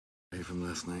From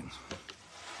last night.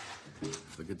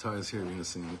 If the guitar is here, we're going to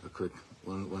sing a quick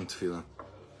one tefillah.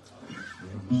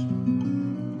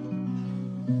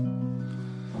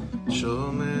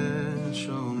 Shomer,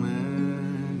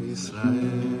 Shomer, Israel.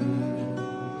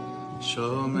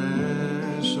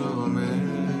 Shomer,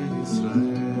 Shomer,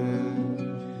 Israel.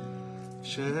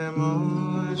 Shemo,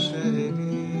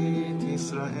 Sherit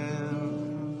Israel.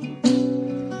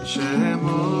 Shemo,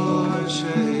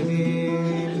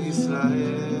 Sherit Israel.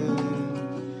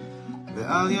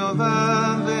 Ve'al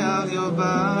Yovan, Ve'al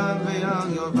Yovan, Ve'al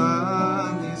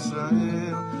Yovan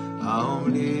Yisrael,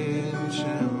 Haomrim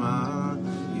Shema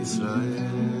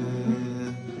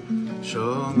Yisrael.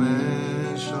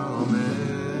 Shomer, Shomer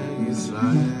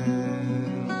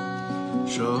Yisrael.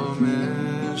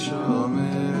 Shomer,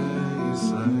 Shomer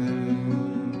Yisrael.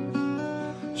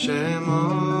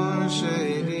 Shemor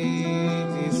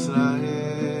Sherit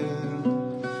Yisrael.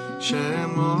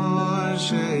 Shemor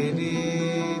Sherit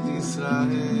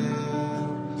Israel,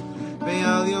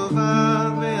 Ve'al Yovan,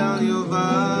 Ve'al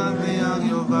Yovan, Ve'al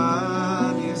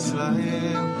Yovan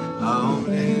Yisrael,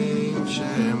 Haomrim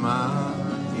Shema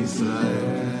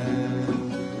Yisrael.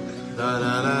 Da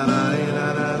da da da da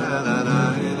da da da da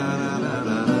da da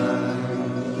da da.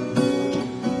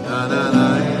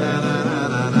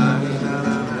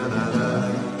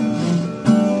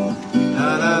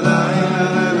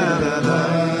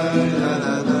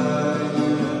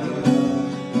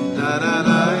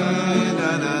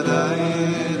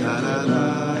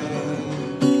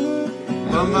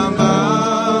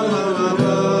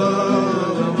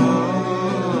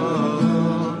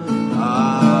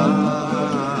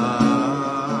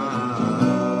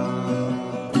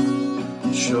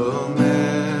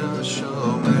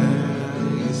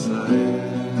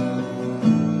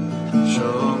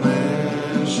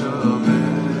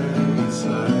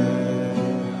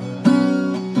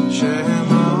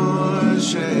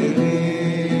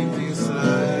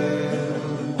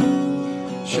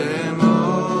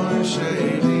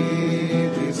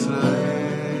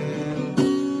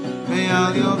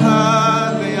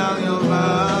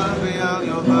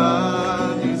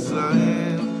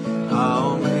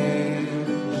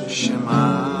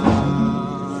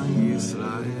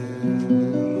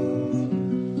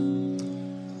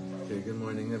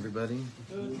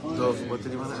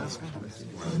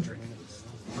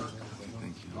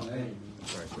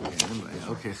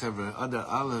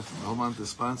 Is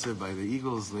sponsored by the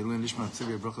Eagles, Leilu Nishmat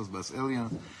Tzivir Brachos Bas Elia,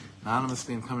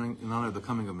 anonymously in honor of the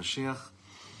coming of Mashiach,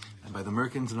 and by the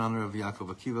Merkins in honor of Yaakov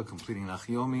Akiva, completing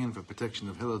Nachyomi, and for protection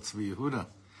of Hillel Tzvi Yehuda,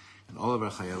 and all of our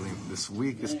Chayalim. This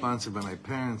week is sponsored by my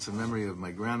parents in memory of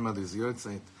my grandmother's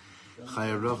Yortzeit,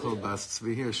 Chaya Rochel Bas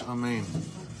Tzvi Hirsch, Amen.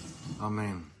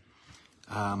 Amen.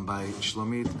 By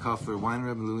Shlomit Kofler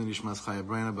Weinreb, Leilu Nishmas Chaya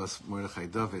Brina Bas Mordechai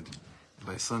David.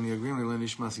 By Sonia Green, Leilu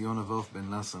Nishmas Yona Wolf Ben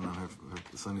Nassan on her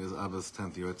Sonia's Abba's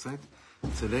 10th Yortzeit.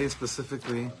 Today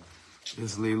specifically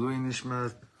is Leilu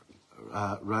Nishmas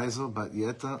Reisel Bat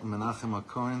Yeta Menachem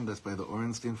HaKohen, that's by the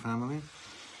Orenstein family,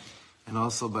 and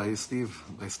also by Steve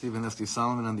and Esty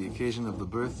Solomon on the occasion of the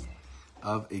birth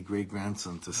of a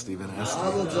great-grandson to Steve and Esty.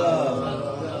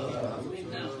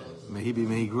 May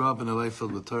he grow up in a life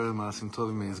filled with Torah, Maasim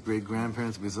Tovim. May his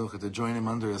great-grandparents be zocheh to join him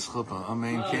under his chuppah.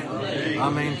 Amen.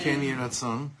 Amen. Ken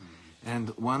Yiratzon. And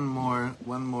one more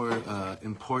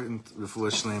important refuah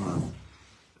shlema.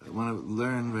 I want to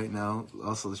learn right now.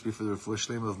 Also, let's be for the refuah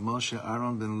shlema of Moshe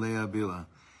Aaron ben Leah Bila.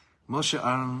 Moshe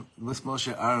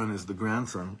Aaron is the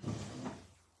grandson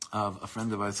of a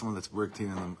friend of ours, someone that's worked here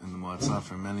in the Moatzah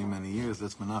for many years.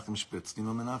 That's Menachem Spitz. Do you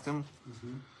know Menachem?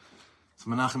 Mm-hmm. So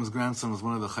Menachem's grandson was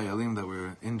one of the Chayalim that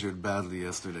were injured badly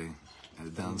yesterday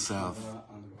down south.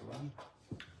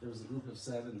 There was a group of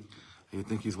 7. You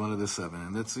think he's one of the 7,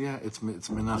 and it's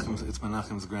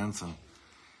Menachem's grandson.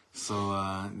 So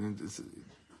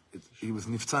he was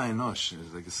niftzai enosh. It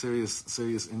was like a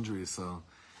serious injury. So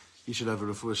he should have a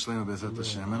refuah shlema b'ezrat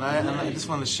Hashem. And I just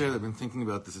want to share. I've been thinking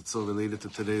about this. It's so related to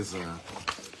today's. Here,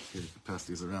 pass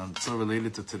these around. It's so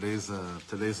related to today's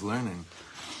learning.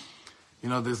 You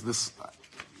know, there's this.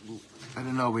 I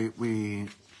don't know. We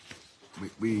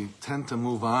tend to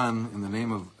move on in the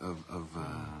name of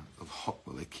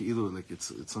like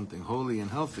it's something holy and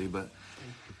healthy, but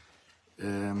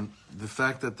the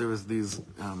fact that there was these.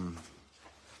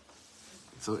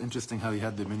 It's so interesting how you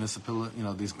had the municipal,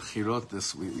 these bechirot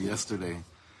yesterday,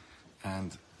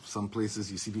 and some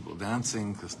places you see people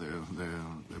dancing because their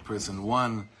person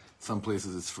won. Some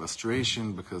places it's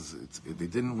frustration because they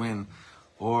didn't win.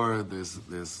 Or there's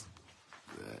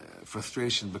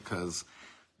frustration because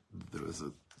there was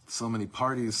so many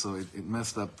parties, so it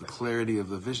messed up the clarity of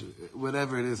the vision.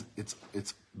 Whatever it is,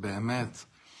 it's be'emet.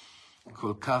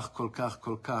 Kol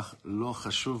kach lo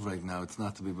chashuv right now. It's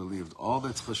not to be believed. All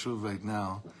that's chashuv right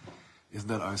now is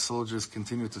that our soldiers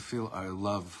continue to feel our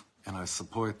love and our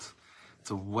support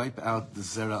to wipe out the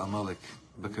Zera Amalek,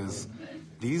 because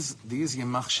these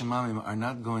Yemach Shemamim are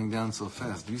not going down so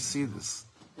fast. Do you see this?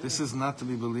 This is not to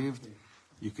be believed.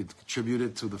 You could attribute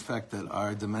it to the fact that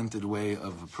our demented way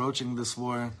of approaching this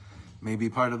war may be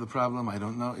part of the problem. I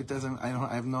don't know. It doesn't.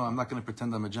 I'm not going to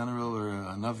pretend I'm a general or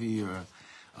a Navi or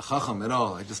a Chacham at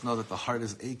all. I just know that the heart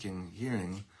is aching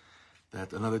hearing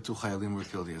that another 2 Chayalim were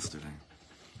killed yesterday.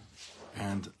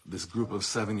 And this group of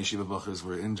 7 yeshiva bachers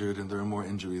were injured, and there are more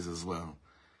injuries as well.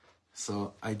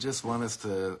 So I just want us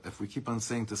to, if we keep on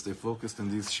saying to stay focused in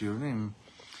these shiurim,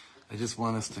 I just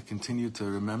want us to continue to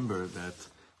remember that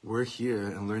we're here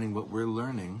and learning what we're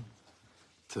learning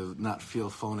to not feel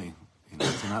phony,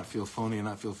 to not feel phony and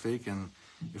not feel fake. And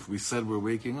if we said we're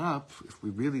waking up, if we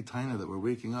really tiny that we're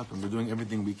waking up and we're doing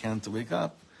everything we can to wake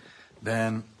up,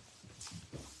 then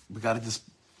we got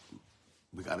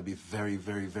to be very,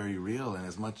 very, very real, and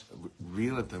as much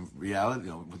real at the reality,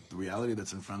 with the reality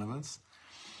that's in front of us,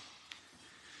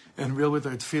 and real with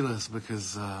our tefillas,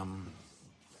 because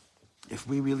if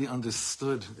we really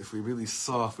understood, if we really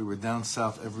saw, if we were down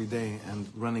south every day and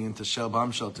running into shell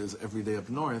bomb shelters every day up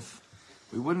north,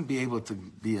 we wouldn't be able to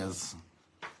be as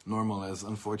normal as,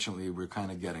 unfortunately, we're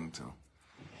kind of getting to.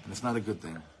 And it's not a good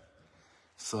thing.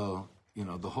 So,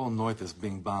 the whole north is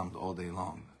being bombed all day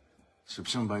long. Sheb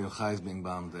Shimon Bar Yochai is being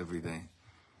bombed every day.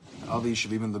 All the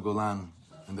yeshuvim in the Golan,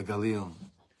 in the Galil,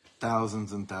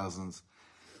 thousands and thousands.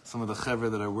 Some of the chevra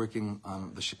that are working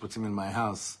on the shiputzim in my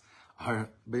house are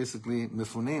basically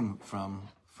mefunim from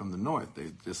the north.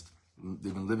 They've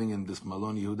been living in this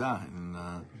Malon Yehuda in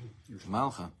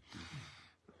Malcha.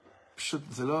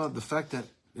 The fact that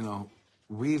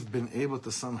we've been able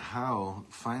to somehow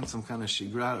find some kind of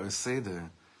shigra or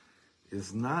seder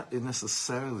is not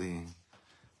necessarily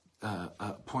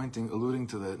alluding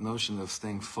to the notion of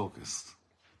staying focused.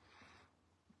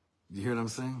 Do you hear what I'm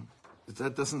saying?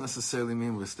 That doesn't necessarily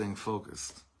mean we're staying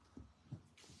focused.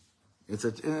 It's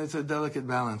a delicate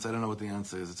balance. I don't know what the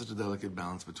answer is. It's such a delicate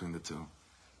balance between the two.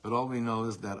 But all we know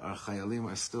is that our chayalim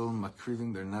are still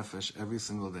makriving their nefesh every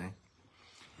single day.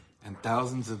 And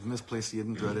thousands of misplaced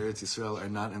Yidden throughout Eretz Yisrael are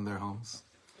not in their homes.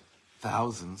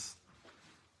 Thousands.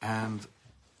 And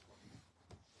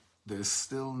there's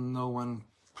still no one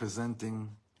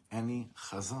presenting any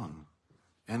chazon,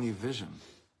 any vision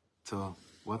to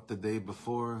what the day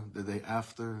before, the day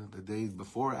after, the day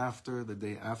before after, the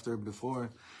day after before.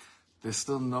 There's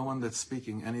still no one that's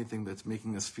speaking anything that's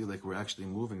making us feel like we're actually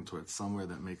moving towards somewhere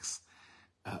that makes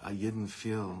a Yidden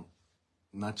feel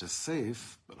not just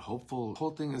safe, but hopeful. The whole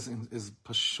thing is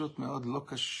pashut me'od lo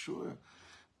kashur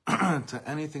to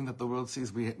anything that the world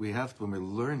sees. We have to, when we're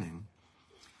learning,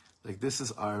 like this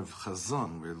is our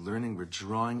chazon. We're learning, we're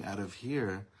drawing out of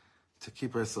here to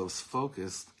keep ourselves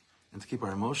focused and to keep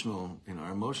our emotions and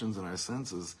our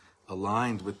senses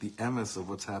aligned with the emes of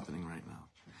what's happening right now.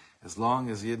 As long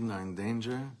as Yidden are in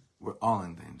danger, we're all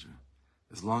in danger.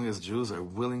 As long as Jews are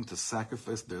willing to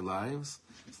sacrifice their lives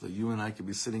so that you and I could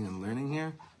be sitting and learning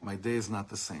here, my day is not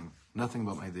the same. Nothing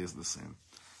about my day is the same.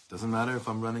 Doesn't matter if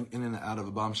I'm running in and out of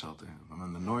a bomb shelter, if I'm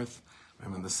in the north or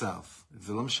I'm in the south. It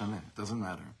doesn't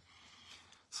matter.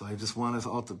 So I just want us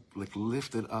all to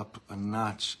lift it up a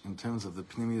notch in terms of the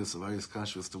pnimius of Aryus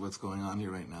Kashrus to what's going on here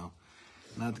right now.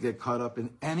 Not to get caught up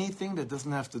in anything that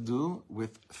doesn't have to do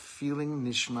with feeling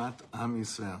Nishmat Am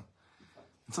Yisrael.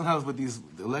 And somehow with these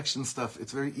election stuff,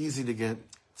 it's very easy to get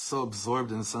so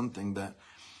absorbed in something that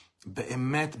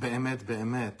be'emet,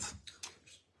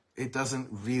 it doesn't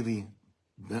really,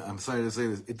 I'm sorry to say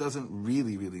this, it doesn't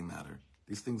really, really matter.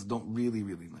 These things don't really,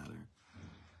 really matter.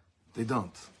 They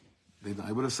don't.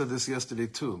 I would have said this yesterday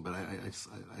too, but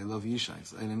I love Yishai,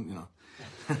 so I didn't,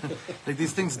 like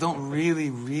these things don't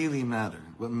really, really matter.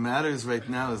 What matters right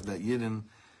now is that Yidden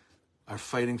are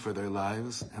fighting for their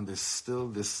lives, and there's still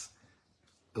this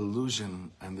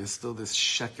illusion, and there's still this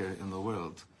sheker in the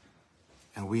world.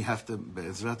 And we have to,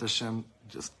 Be'ezrat Hashem,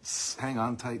 just hang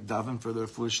on tight, daven for the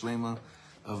refuah shlema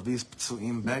of these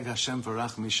ptsuim, beg Hashem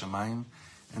v'rach mishamayim,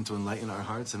 and to enlighten our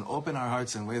hearts and open our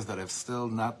hearts in ways that have still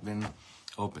not been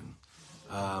open.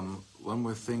 One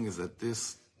more thing is that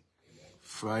this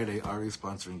Friday, Ari is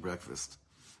sponsoring breakfast.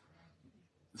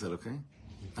 Is that okay?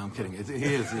 No, I'm kidding.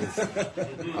 He is.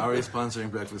 Ari is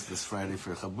sponsoring breakfast this Friday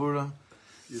for Chabura.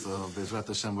 So, Bezrat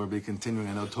Hashem, we'll be continuing.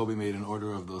 I know Toby made an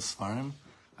order of those Sfarim.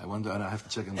 I have to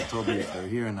check in with Toby if they're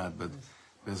here or not, but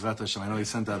Bezrat Hashem, I know he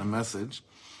sent out a message,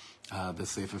 the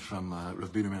Sefer from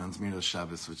Rav Biederman on Zmiras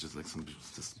Shabbos, which is like some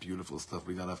just beautiful stuff.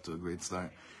 We got off to a great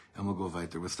start. and we'll go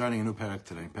weiter. We're starting a new parak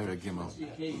today, parak Gimel.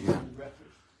 Yeah.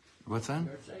 What's that?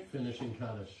 Finishing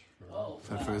Kaddish.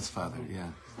 For his father, yeah.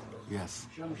 Yes.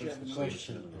 A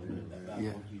question about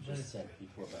Yeah. what you just said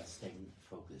before about staying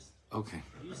focused. Okay.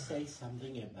 Could you say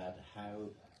something about how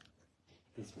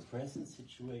this present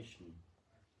situation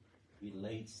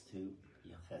relates to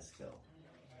Yechezkel?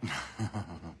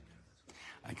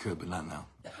 I could, but not now.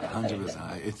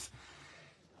 100%. It's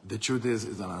the truth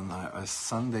is on a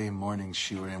Sunday morning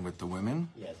shiurim with the women,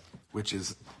 Yes. which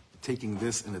is taking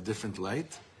this in a different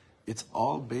light. It's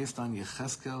all based on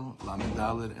Yechezkel, Lamed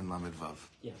Daled, and Lamed Vav.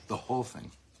 Yes. The whole thing,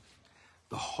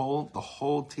 the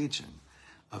whole teaching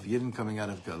of Yidden coming out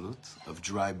of Galut, of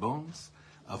dry bones,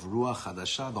 of Ruach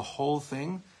Hadasha, the whole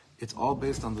thing. It's all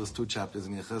based on those two chapters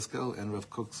in Yechezkel and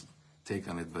Rav Kook's take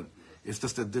on it, but it's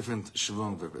just a different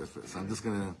shvung. So I'm just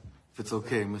gonna, if it's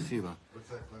okay, Mechila. What's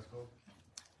that class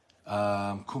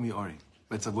called? Kumi Ori.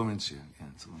 But it's a women's shir. Yeah,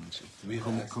 it's a women's shir. Do we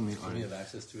have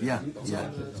access to it? Yeah.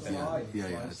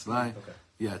 It's live. Okay.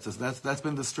 Yeah, that's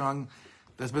been the strong,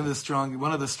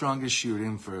 one of the strongest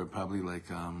shiurim for probably like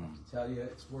Tell you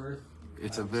it's worth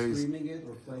it's a very streaming it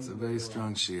or playing it's a it very later strong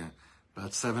on. shir.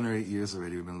 About 7 or 8 years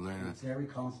already we've been learning It's it. very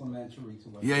complimentary to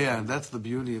what Yeah, that's the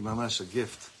beauty of Mamash, a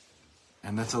gift.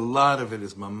 And that's a lot of it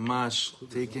is Mamash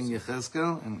taking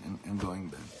Yechezkel and going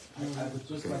there. I would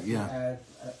just Okay, like yeah. to add,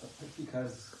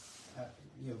 because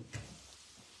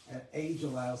age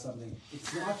allows something.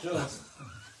 It's not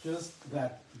just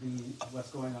that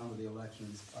what's going on with the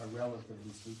elections are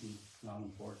relatively speaking not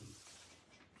important.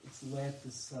 It's led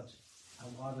to such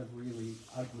a lot of really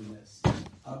ugliness,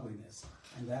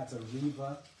 and that's a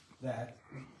riva that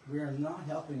we're not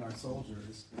helping our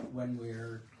soldiers when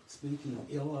we're speaking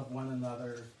ill of one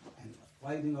another and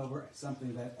fighting over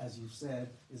something that, as you said,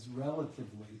 is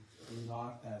relatively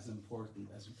not as important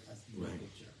as the Right.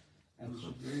 picture. And we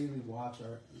should really watch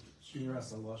our Shira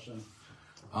Saloshan.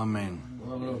 Amen.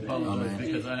 Well, I'm going to apologize Amen.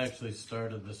 because I actually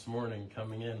started this morning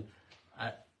coming in.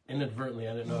 Inadvertently,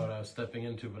 I didn't know what I was stepping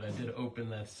into, but I did open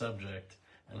that subject,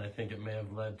 and I think it may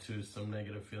have led to some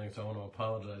negative feelings. So I want to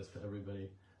apologize to everybody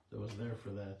that was there for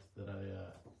that I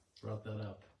brought that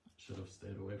up. Should have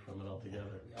stayed away from it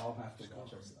altogether. We all have to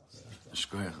watch ourselves.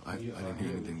 Shkoyach. I didn't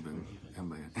hear anything, but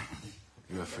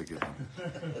you are forgiven.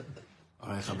 All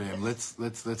right, Chaverim,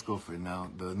 let's go for it now.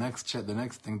 The next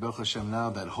thing, Baruch Hashem, now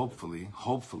that hopefully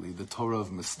the Torah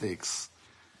of mistakes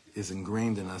is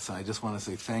ingrained in us. I just want to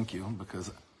say thank you because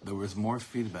there was more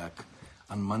feedback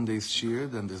on Monday's shir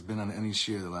than there's been on any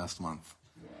shir the last month,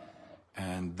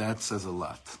 and that says a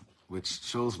lot, which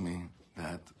shows me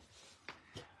that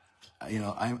I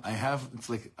have. It's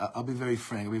like I'll be very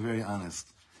frank. I'll be very honest.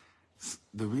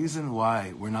 The reason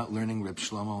why we're not learning Reb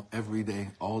Shlomo every day,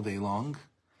 all day long,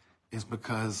 is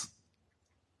because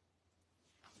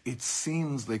it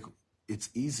seems like it's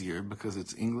easier because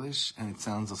it's English and it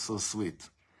sounds so sweet.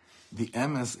 The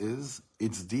MS is,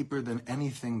 it's deeper than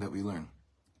anything that we learn.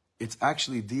 It's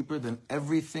actually deeper than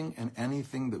everything and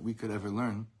anything that we could ever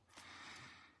learn.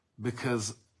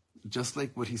 Because just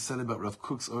like what he said about Rav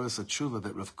Kook's Oros HaTshuva,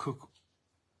 that Rav Kook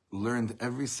learned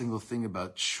every single thing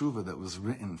about Tshuva that was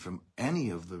written from any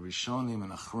of the Rishonim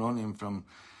and Achronim, from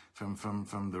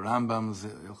the Rambam's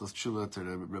Hilchos Tshuva to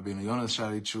the Rabbeinu Yona's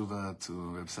Shari Tshuva to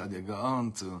Reb Sadia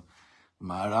Gaon to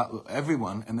Maharal,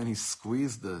 everyone, and then he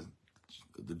squeezed the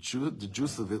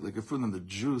juice of it like a fruit, and the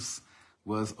juice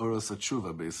was Oros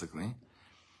HaTshuva, basically.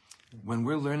 When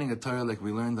we're learning a Torah like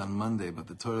we learned on Monday about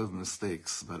the Torah of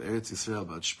mistakes, about Eretz Yisrael,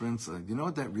 about Shprinza, you know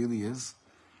what that really is?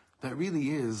 That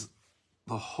really is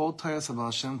the whole Torah of Baal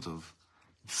Shem Tov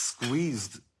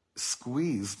squeezed,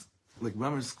 like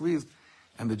Ramesh squeezed,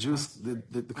 and the juice,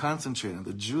 the concentrate, and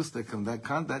the juice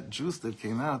that juice that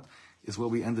came out is what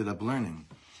we ended up learning.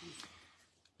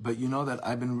 But you know that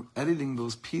I've been editing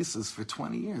those pieces for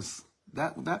 20 years.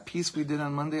 That piece we did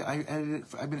on Monday,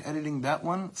 I've been editing that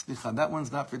one. That one's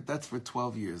that's for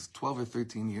 12 years, 12 or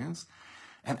 13 years.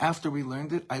 And after we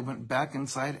learned it, I went back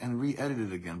inside and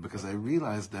re-edited it again because I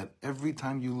realized that every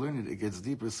time you learn it, it gets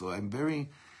deeper. So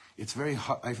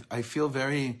I feel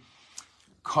very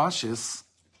cautious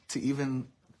to even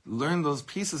learn those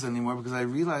pieces anymore because I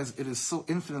realize it is so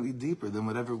infinitely deeper than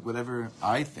whatever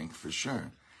I think for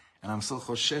sure. And I'm so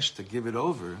choshesh to give it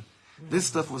over. This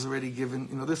stuff was already given,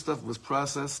 this stuff was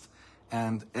processed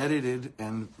and edited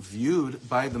and viewed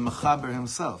by the Mechaber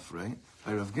himself, right?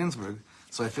 By Rav Ginsburg.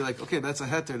 So I feel like, okay, that's a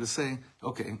heter to say,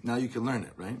 okay, now you can learn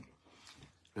it, right?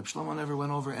 Reb Shlomo never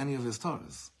went over any of his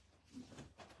Torahs.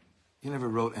 He never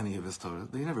wrote any of his Torah.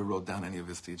 He never wrote down any of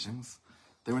his teachings.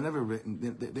 They were never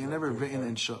written. They never written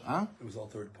in show. Huh? It was all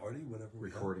third party, whatever.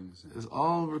 Recordings. It's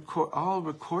all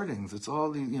recordings. It's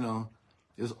all the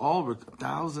There's all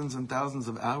thousands and thousands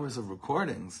of hours of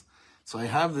recordings. So I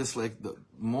have this, like, the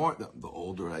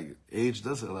older I get, age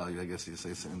does allow you, I guess, you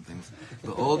say certain things.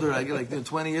 The older I get, like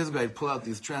 20 years ago, I'd pull out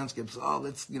these transcripts. Oh,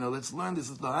 let's learn. This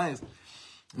is the highest.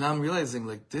 Now I'm realizing,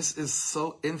 like, this is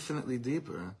so infinitely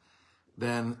deeper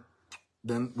than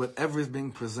whatever is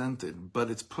being presented. But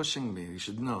it's pushing me. You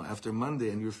should know, after Monday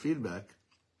and your feedback,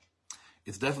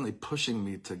 it's definitely pushing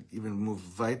me to even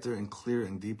move weiter and clearer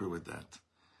and deeper with that.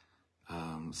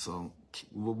 So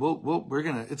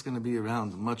it's gonna be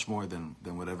around much more than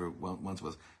whatever once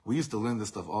was. We used to learn this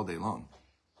stuff all day long.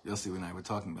 Yossi and I were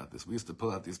talking about this. We used to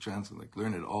pull out these transcripts, like,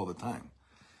 learn it all the time.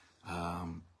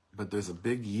 But there's a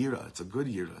big yira. It's a good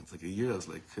yira. It's like a yira. It's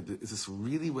like, is this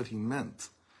really what he meant?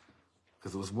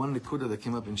 Because there was one nikuda that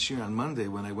came up in Shir on Monday.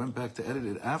 When I went back to edit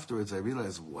it afterwards, I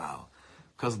realized, wow,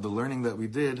 because of the learning that we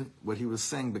did, what he was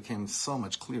saying became so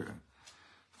much clearer.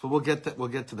 But we'll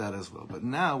get to that as well. But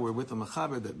now we're with a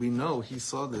mechaber that we know he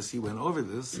saw this, he went over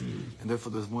this, and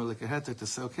therefore there's more like a heter to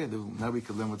say, okay, now we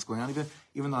can learn what's going on,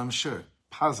 even though I'm sure,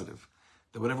 positive,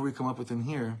 that whatever we come up with in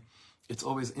here, it's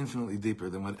always infinitely deeper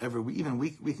than whatever we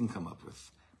can come up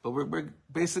with. But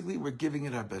we're giving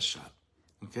it our best shot.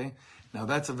 Okay? Now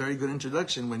that's a very good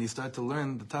introduction when you start to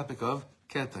learn the topic of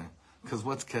Keter. Because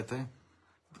what's Keter?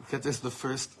 Keter is the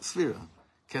first sphera.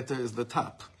 Keter is the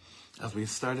top. As we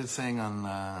started saying on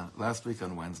last week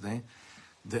on Wednesday,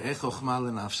 the chokhmah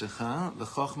lenafshecha, the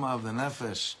chokhmah of the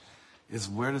nefesh, is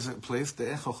where does it place? The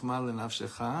chokhmah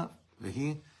lenafshecha,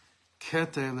 vehi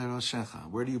keter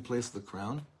leroshecha. Where do you place the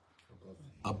crown?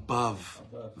 Above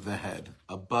the head,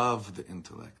 above the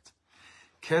intellect.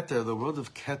 Keter, the word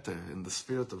of Keter in the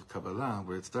spirit of Kabbalah,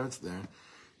 where it starts there,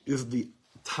 is the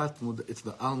tat-muda, it's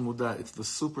the al-muda, it's the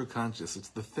superconscious, it's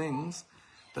the things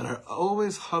that are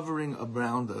always hovering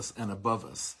around us and above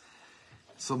us.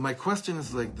 So my question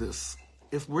is like this.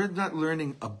 If we're not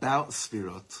learning about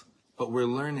Sfirot, but we're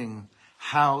learning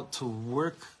how to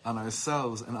work on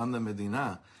ourselves and on the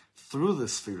Medina through the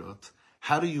Sfirot,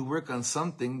 how do you work on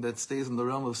something that stays in the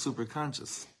realm of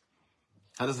superconscious?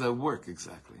 How does that work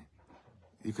exactly?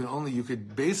 You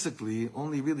could basically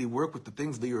only really work with the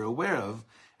things that you're aware of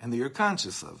and that you're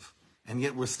conscious of. And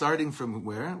yet we're starting from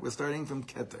where? We're starting from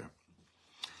Keter.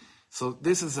 So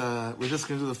this is we're just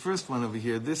going to do the first one over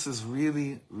here. This is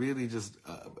really, really just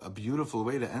a beautiful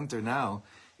way to enter now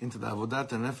into the Avodat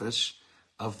HaNefesh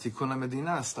of Tikkun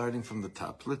HaMedina, starting from the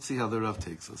top. Let's see how the Rav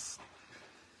takes us.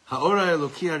 האור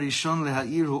האלוקי הראשון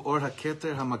להאיר הוא אור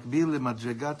הכתר המקביל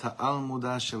למדרגת העל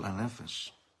מודע של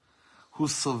הנפש. הוא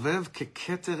סובב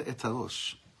ככתר את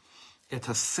הראש, את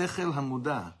השכל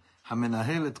המודע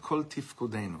המנהל את כל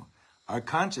תפקודנו. Our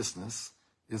consciousness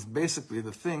is basically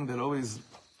the thing that always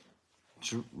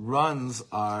runs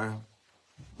our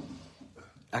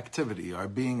activity, our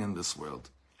being in this world.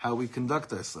 How we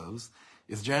conduct ourselves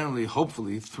is generally,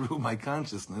 hopefully, through my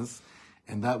consciousness,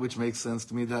 and that which makes sense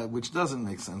to me, that which doesn't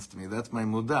make sense to me. That's my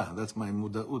muda, that's my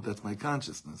muda'ut, that's my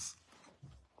consciousness.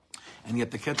 And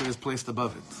yet the keter is placed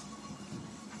above it.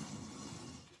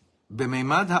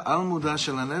 במימד העל-מודע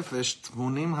של הנפש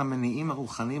תמונים המניעים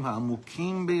הרוחניים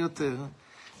העמוקים ביותר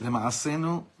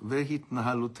למעשינו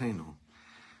והתנהלותנו.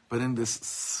 But in this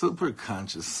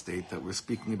superconscious state that we're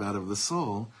speaking about of the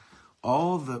soul,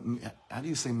 all the, how do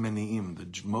you say meni'im? The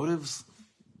motives?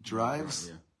 Drives?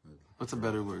 Yeah. What's a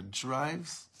better word?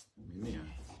 Drives?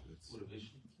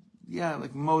 Motivation. Yeah,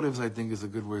 like motives I think is a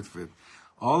good word for it.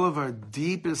 All of our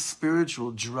deepest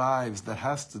spiritual drives that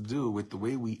has to do with the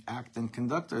way we act and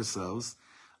conduct ourselves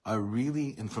are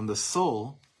really, and from the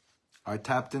soul, are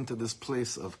tapped into this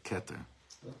place of Keter.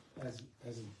 As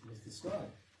it was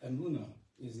described, Emunah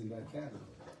is in that category.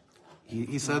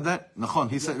 He said that? Nachon,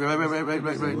 he said, right.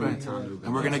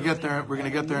 And we're going to get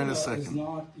there, in a second.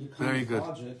 Very good.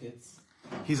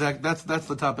 That's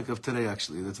the topic of today,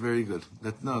 actually. That's very good.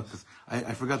 Because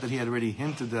I forgot that he had already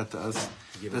hinted that to us.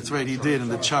 That's right, he did in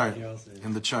the chart.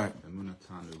 Emunah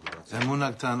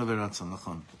tanu v'ratzon,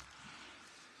 nachon.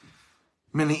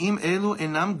 Meni'im elu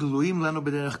enam gluim lanu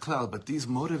b'derech klal. But these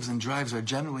motives and drives are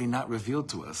generally not revealed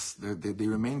to us. They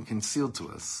remain concealed to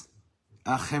us.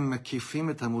 Achem mekifim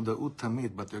et hamuda'ut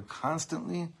tamid. But they're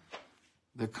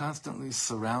constantly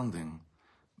surrounding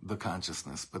the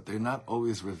consciousness, but they're not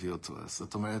always revealed to us. So,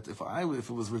 if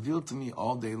it was revealed to me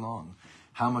all day long,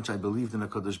 how much I believed in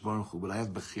HaKadosh Baruch Hu, would I have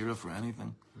bechira for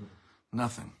anything?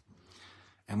 Nothing.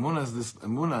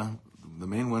 Emunah, the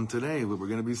main one today, what we're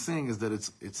going to be seeing is that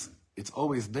it's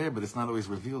always there, but it's not always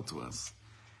revealed to us.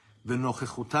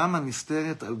 ונוכחותם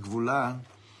הנסתרת על גבולה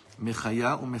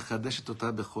מחיה ומחדשת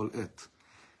אותה בכל עת.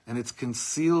 And its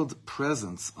concealed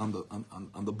presence on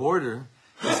the border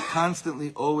is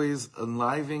constantly always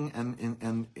enlivening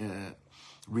and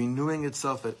renewing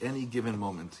itself at any given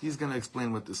moment. He's going to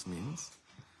explain what this means.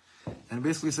 And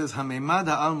basically says, הממד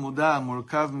העל-מודע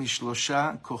מורכב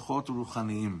משלושה כוחות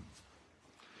רוחניים.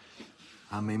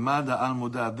 הממד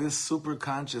העל-מודע, this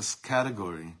superconscious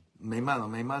category.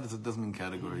 Memad doesn't mean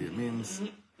category. It means,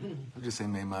 how do you say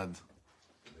memad?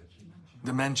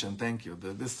 Dimension, thank you.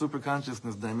 This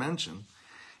superconsciousness dimension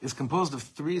is composed of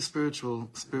three spiritual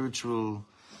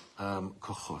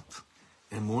kochot.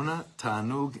 Emuna,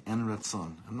 Ta'anug, and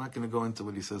Ratzon. I'm not going to go into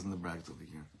what he says in the bracket over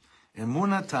here.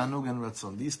 Emuna, Ta'anug, and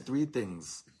Ratzon. These three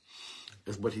things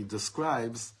is what he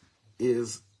describes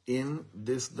is in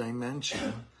this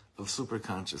dimension of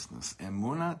superconsciousness.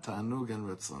 Emuna, Ta'anug, and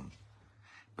Ratzon.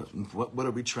 But what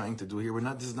are we trying to do here?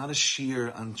 This is not a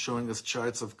sheer on showing us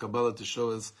charts of Kabbalah to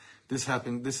show us this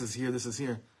happened, this is here, this is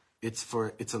here. It's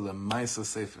a Lemaisa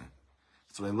Sefer.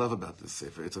 That's what I love about this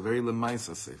Sefer. It's a very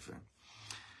Lemaisa Sefer.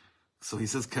 So he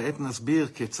says, כעת נסביר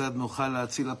כיצד נוכל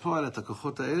להציל לפועל את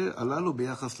הכוחות הללו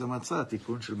ביחס למצע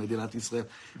התיקון של מדינת ישראל.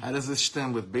 How does this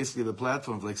stem with basically the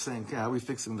platform of like saying, okay, how are we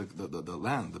fixing the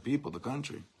land, the people, the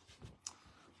country?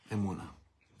 Emunah.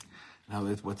 Now,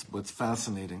 what's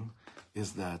fascinating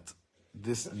is that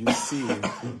this, you see,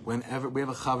 whenever, we have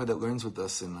a Chavod that learns with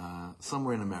us in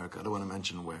somewhere in America, I don't want to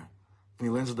mention where, and he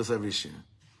learns with us every year.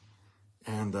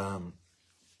 And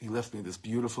he left me this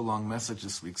beautiful long message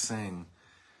this week saying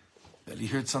that he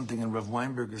heard something in Rav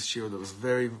Weinberger's shir that was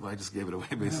I just gave it away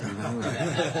basically.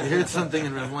 Anyway, he heard something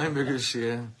in Rav Weinberger's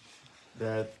shir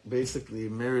that basically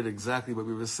mirrored exactly what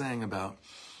we were saying about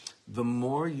the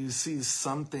more you see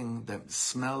something that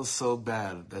smells so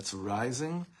bad that's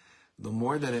rising, the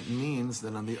more that it means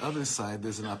that on the other side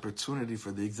there's an opportunity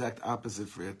for the exact opposite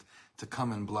for it to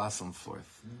come and blossom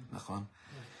forth.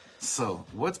 So,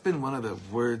 what's been one of the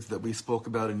words that we spoke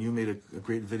about, and you made a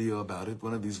great video about it,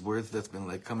 one of these words that's been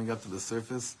like coming up to the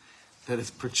surface, that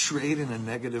is portrayed in a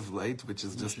negative light, which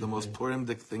is just the most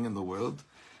Purim-dic thing in the world?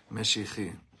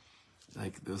 Mashiach.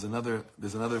 Like, there's another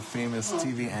famous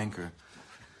TV anchor.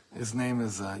 His name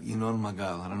is Yinon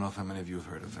Magal. I don't know if how many of you have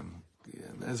heard of him.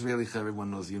 Yeah, Israeli,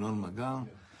 everyone knows Yinon Magal.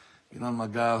 Yinon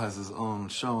Magal has his own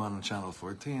show on Channel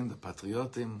 14, The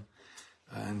Patriotim.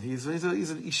 And he's an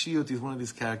Ishiyut, he's one of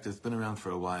these characters, been around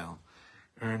for a while.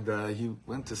 And he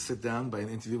went to sit down by an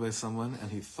interview by someone, and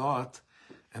he thought,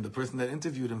 and the person that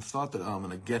interviewed him thought that, I'm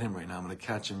going to get him right now, I'm going to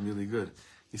catch him really good.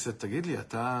 He said, Tagid li,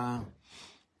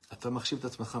 אתה מחשיב את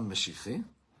עצמך משיחי?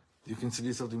 Do you consider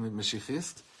yourself to be a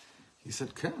Mashiachist? He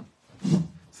said, כן.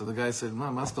 So the guy said,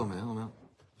 מה זאת אומר?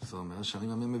 הוא אומר, שאני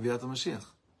מאמין בביאת המשיח.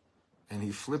 And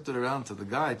he flipped it around to the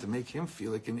guy to make him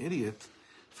feel like an idiot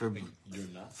for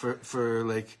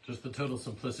like just the total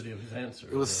simplicity of his answer.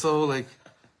 It was so like,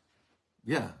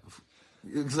 yeah,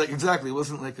 it's like exactly. It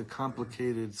wasn't like a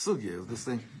complicated sugya. It was this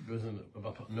thing. It wasn't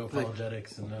about no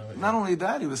apologetics and no. Not only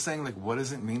that, he was saying like, what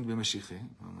does it mean to be Mashiach?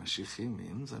 Well, Mashiach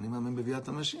means ani ma'amin b'viat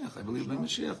HaMashiach. I believe in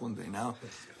Mashiach one day. Now,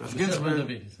 Rav Ginsburg,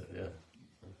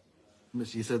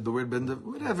 he said the word ben David,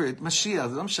 whatever.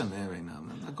 Mashiach. I'm shaneh right now.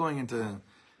 I'm not going into.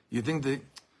 You think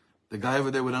the guy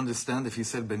over there would understand if he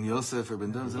said Ben Yosef or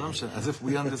Ben David? As if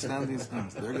we understand these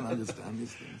things. They're going to understand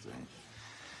these things,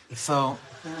 right? So,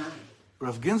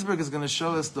 Rav Ginsburg is going to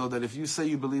show us, though, that if you say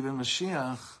you believe in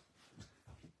Mashiach,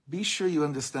 be sure you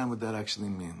understand what that actually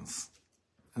means.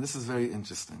 And this is very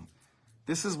interesting.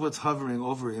 This is what's hovering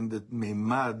over in the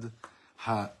Meimad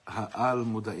Ha'al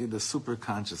Muda'i, the super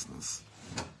consciousness.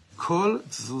 Kol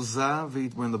tzuza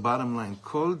we're in the bottom line.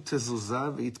 Kol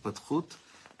tzuza ve'itpatchut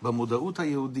b'muda'ut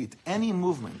ha'yehudit. Any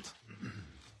movement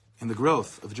in the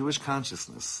growth of Jewish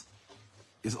consciousness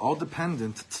is all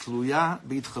dependent, tluya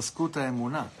be'itchaskut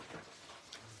ha'emunah.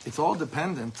 It's all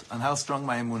dependent on how strong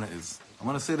my emunah is. I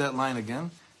want to say that line again.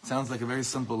 It sounds like a very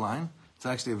simple line. It's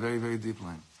actually a very, very deep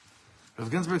line. Rav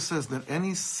Ginsburg says that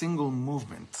any single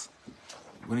movement,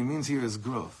 what he means here is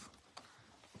growth.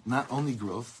 Not only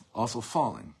growth, also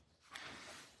falling.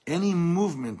 Any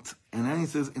movement, and then he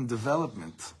says in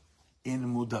development,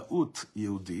 in muda'ut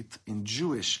yehudit, in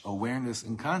Jewish awareness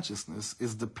and consciousness,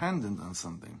 is dependent on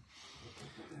something.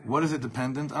 What is it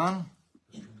dependent on?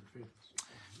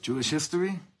 Jewish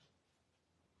history?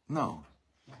 No.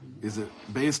 Is it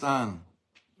based on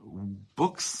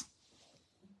books?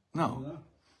 No.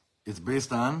 It's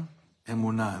based on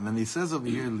emunah. And then he says over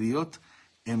here, liot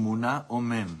emunah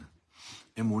omen.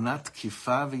 Emunah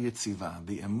tkifa v'yetziva.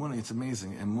 The emunah, it's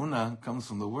amazing. Emunah comes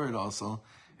from the word also,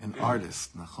 an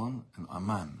artist, nachon, an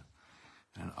aman.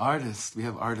 And an artist, we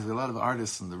have artists, a lot of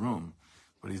artists in the room.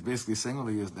 What he's basically saying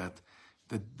over here is that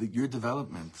your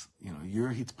development,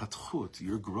 your hitpatchut,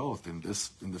 your growth in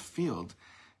the field,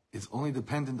 It's only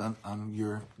dependent on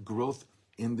your growth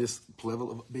in this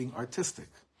level of being artistic.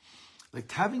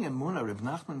 Like having emunah, Reb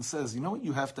Nachman says, you know what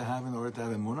you have to have in order to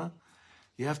have emunah?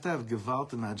 You have to have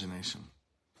gewalt imagination.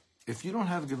 If you don't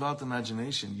have gewalt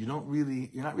imagination, you're not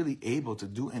really able to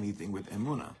do anything with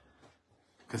emunah.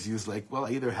 Because he was like, well,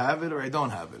 I either have it or I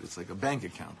don't have it. It's like a bank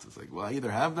account. It's like, well, I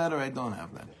either have that or I don't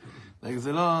have that. Like,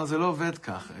 זה לא עובד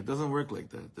ככה. It doesn't work like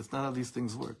that. That's not how these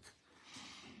things work.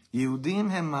 יהודים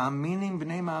הם מאמינים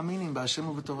בני מאמינים בהשם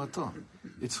ובתורתו.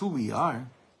 It's who we are.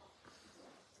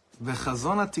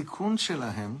 וחזון התיקון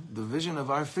שלהם, the vision of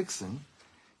our fixing,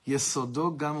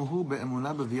 יסודו גם הוא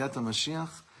באמונה בביאת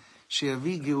המשיח,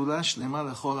 שיביא גאולה שלמה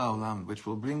לכל העולם, which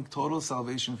will bring total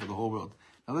salvation for the whole world.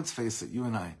 Now let's face it, you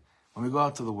and I, when we go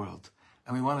out to the world,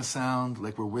 and we want to sound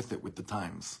like we're with it with the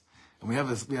times, and we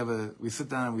sit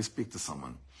down and we speak to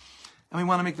someone, and we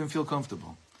want to make them feel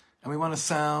comfortable, and we want to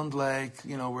sound like,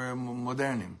 we're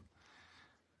modernim.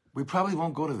 We probably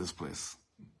won't go to this place.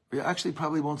 We actually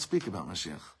probably won't speak about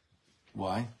Mashiach.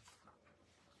 Why?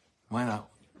 Why not?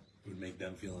 It would make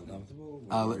them feel uncomfortable?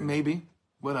 Maybe.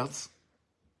 What else?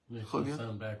 Makes you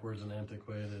sound backwards and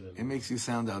antiquated. It makes you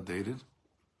sound outdated.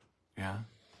 Yeah.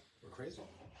 We're crazy.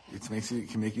 It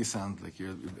can make you sound like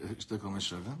you're shtickle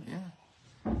meshuggah. Yeah.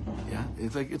 Yeah.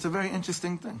 It's a very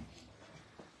interesting thing.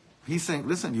 He's saying,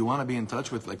 listen, you want to be in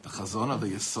touch with like the chazon, the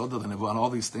yesod, the nevuah, and all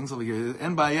these things over here.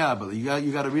 And by but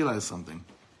you got to realize something.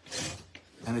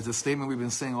 And it's a statement we've been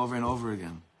saying over and over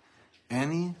again.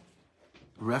 Any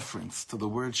reference to the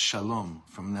word shalom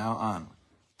from now on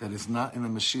that is not in a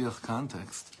Mashiach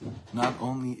context, not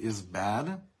only is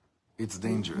bad, it's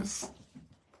dangerous.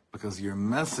 Because you're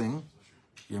messing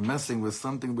with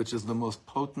something which is the most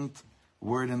potent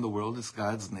word in the world. It's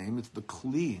God's name. It's the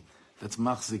kli that's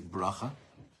machzik bracha.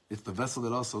 It's the vessel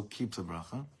that also keeps a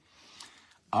bracha.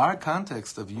 Our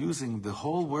context of using the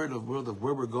whole world of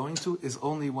where we're going to is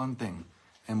only one thing.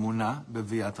 Emunah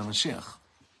beviat HaMashiach.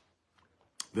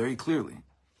 Very clearly.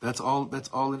 That's all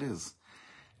it is.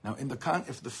 Now,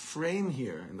 if the frame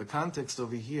here, in the context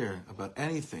over here, about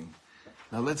anything,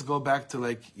 now let's go back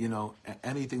to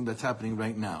anything that's happening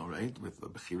right now, right? With the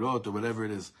Bechirot or whatever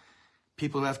it is.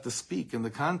 People have to speak in the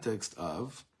context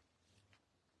of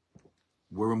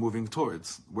where we're moving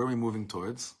towards. Where are we moving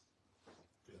towards?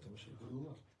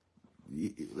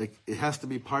 It has to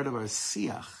be part of our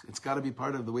siach. It's got to be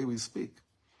part of the way we speak.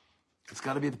 It's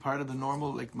got to be part of the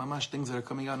normal, mamash things that are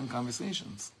coming out in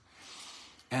conversations.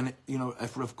 And,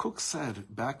 if Rav Kook said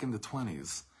back in the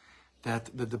 20s that,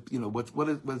 what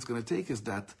it's going to take is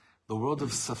that the world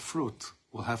of safrut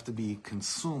will have to be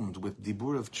consumed with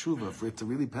dibur of tshuva for it to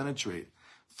really penetrate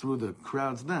through the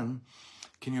crowds then.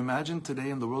 Can you imagine today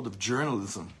in the world of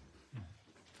journalism?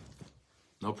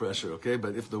 No pressure, okay?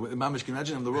 But Mamish, can you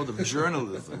imagine in the world of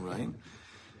journalism, right?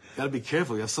 Got to be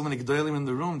careful. You have so many gedolim in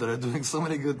the room that are doing so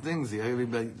many good things.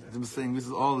 Everybody saying this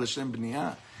is all L'Shem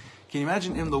B'niyah. Can you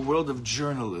imagine in the world of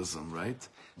journalism, right?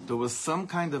 There was some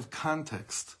kind of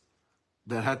context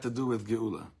that had to do with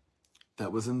Geula,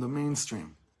 that was in the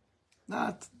mainstream.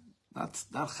 Not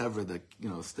chevra that,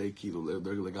 stay kidul,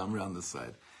 they're legamri on this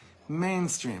side.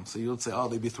 Mainstream. So you'll say,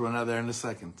 they'd be thrown out there in a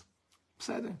second.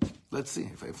 Let's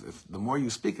see. If the more you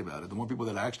speak about it, the more people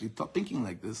that are actually thinking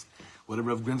like this, what did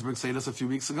Rav Ginsburg say to us a few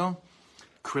weeks ago?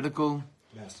 Critical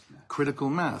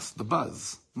mass, the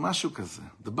buzz. Mashu kaze,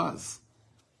 the buzz.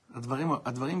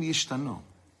 הדברים ישתנו.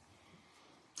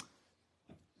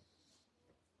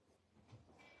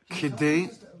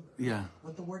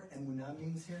 What the word emunah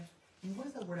means here? What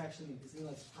does that word actually mean? Is it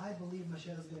like, I believe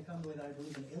Mashiach is going to come the way that I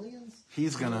believe in aliens?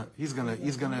 He's gonna,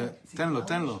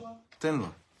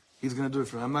 tenlo. He's gonna do it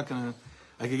for us.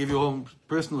 I can give you a whole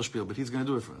personal spiel, but he's gonna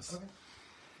do it for us.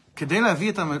 כדי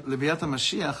להביא את לביאת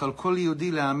המשיח, על כל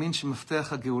יהודי להאמין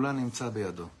שמפתח הגאולה נמצא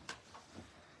בידו.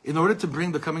 In order to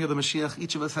bring the coming of the Mashiach,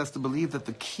 each of us has to believe that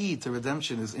the key to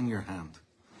redemption is in your hand.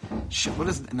 What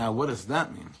does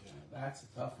that mean? That's a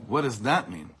tough one. What does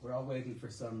that mean? We're all waiting for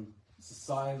some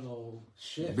societal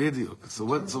shift. Bediuk. So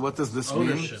what does this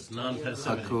mean? Ownership,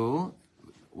 non-passivity. Hakul.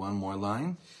 One more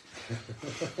line.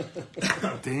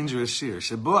 Dangerous shir.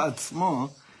 Shebo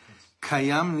atzmo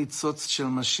kayam nitzotz shel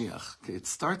Mashiach. Okay, it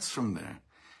starts from there.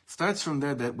 It starts from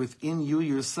there that within you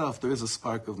yourself there is a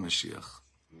spark of Mashiach.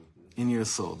 In your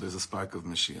soul, there's a spark of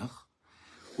Mashiach.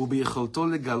 Ubiyecholto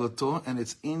legaloto, and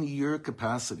it's in your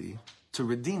capacity to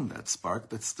redeem that spark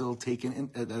that's still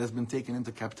that has been taken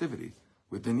into captivity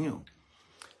within you.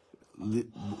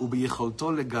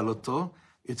 Ubiyecholto legaloto,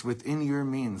 it's within your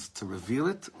means to reveal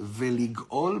it.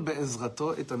 Veligol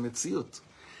be'ezrato et hametziut,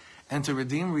 and to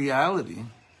redeem reality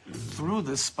through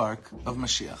this spark of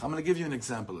Mashiach. I'm going to give you an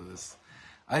example of this.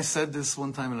 I said this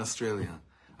one time in Australia.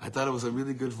 I thought it was a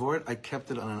really good word. I kept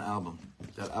it on an album.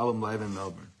 That album live in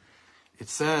Melbourne. It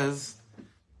says,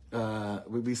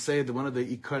 we say that one of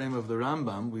the ikarim of the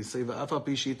Rambam, we say v'afa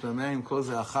pishit mameim kol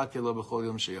ze achake lo b'chol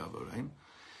yom sheyavo, right?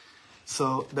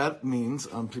 So that means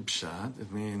on Pipshat,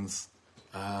 it means,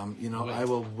 I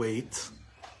will wait,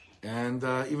 and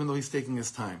even though he's taking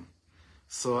his time.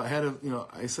 So I had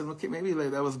I said, okay, maybe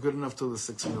that was good enough till the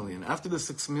 6 million. After the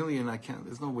 6 million,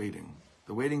 there's no waiting.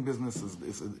 The waiting business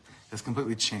has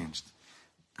completely changed.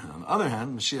 And on the other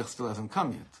hand, Mashiach still hasn't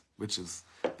come yet, which is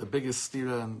the biggest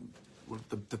stira and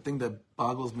the thing that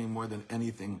boggles me more than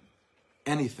anything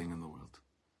in the world.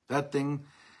 That thing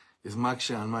is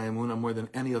maksha on my emunah more than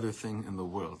any other thing in the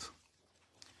world.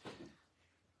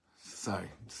 Sorry,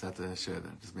 just had to share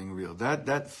that, just being real.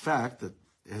 That fact that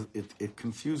it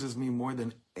confuses me more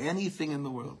than anything in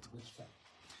the world.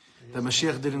 That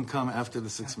Mashiach didn't come after the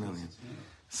 6 million.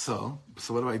 So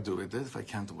what do I do with it if I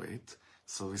can't wait?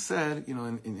 So we said,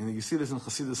 and you see this in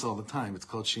Chassidus all the time. It's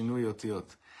called shinui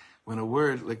otiyot. When a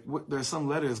word, there are some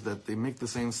letters that they make the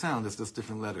same sound, it's just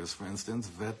different letters. For instance,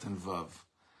 vet and vav.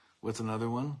 What's another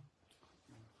one?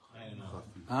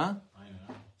 Huh?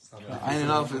 Ayin and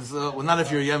Alf is not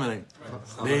if you're Yemeni.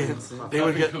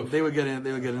 They would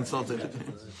get insulted.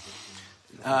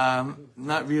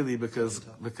 Not really because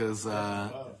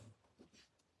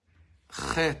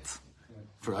chet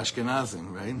for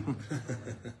Ashkenazim, right?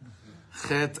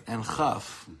 Chet and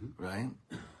chaf, right?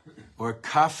 Or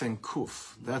kaf and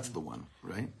kuf, that's the one,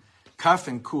 right? Kaf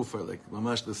and kuf are like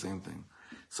mamash the same thing.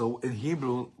 So in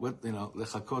Hebrew,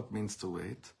 lechakot means to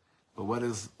wait, but what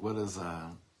does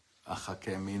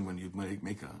achake mean when you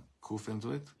make a kuf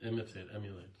into it? Imitate,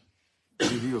 emulate.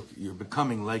 You're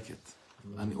becoming like it.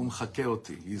 And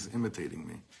oti, he's imitating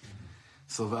me.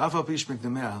 So v'afa pish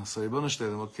miknemea. So Ribono Shel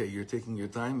Olam, okay, you're taking your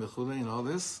time, v'chulei, and all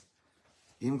this.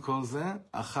 Im kol zeh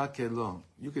achake lo.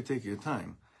 You could take your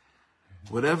time.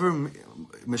 Whatever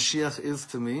Mashiach is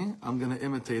to me, I'm going to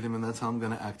imitate him, and that's how I'm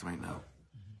going to act right now.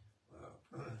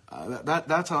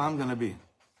 That's how I'm going to be.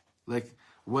 Like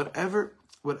whatever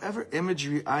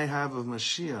imagery I have of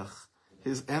Mashiach,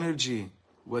 his energy,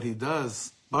 what he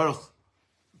does. Baruch,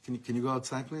 can you go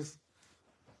outside, please?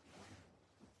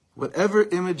 Whatever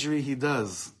imagery he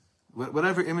does,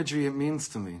 whatever imagery it means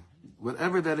to me,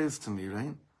 whatever that is to me,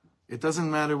 right? It doesn't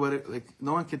matter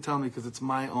no one can tell me because it's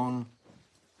my own,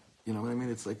 you know what I mean?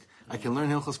 It's like, I can learn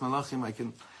Hilchos Malachim, I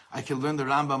can learn the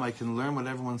Rambam, I can learn what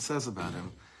everyone says about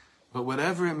him. But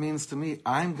whatever it means to me,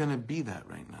 I'm going to be that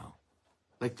right now.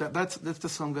 Like that's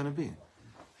just who I'm going to be.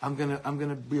 I'm going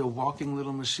to be a walking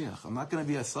little Mashiach. I'm not going to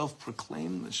be a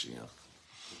self-proclaimed Mashiach.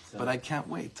 But I can't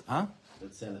wait. Huh?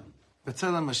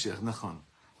 B'tzelem Mashiach, nachon.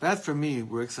 That for me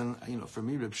works, and for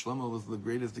me, Reb Shlomo was the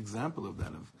greatest example of that,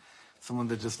 of someone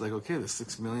that just okay, the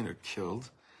 6 million are killed.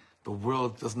 The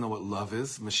world doesn't know what love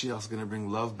is. Mashiach's going to bring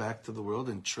love back to the world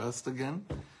and trust again.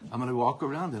 I'm going to walk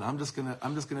around and I'm just going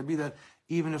to be that,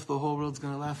 even if the whole world's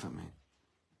going to laugh at me,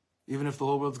 even if the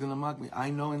whole world's going to mock me.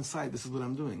 I know inside this is what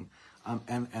I'm doing,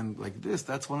 and like this,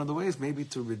 that's one of the ways maybe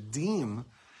to redeem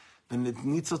the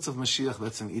nitzotz of Mashiach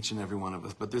that's in each and every one of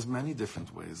us. But there's many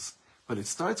different ways. But it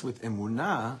starts with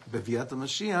emunah beviat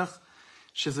Mashiach,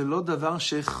 sheze lo davar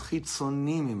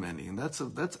shechitzoni mimeni, and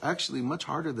that's actually much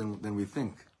harder than we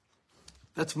think.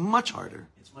 That's much harder.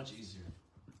 It's much easier.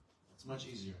 It's much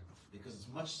easier because it's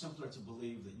much simpler to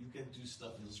believe that you can do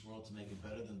stuff in this world to make it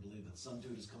better than believe that some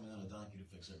dude is coming on a donkey to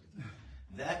fix everything.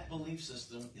 That belief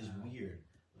system is weird.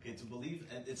 Okay, to believe,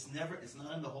 and it's not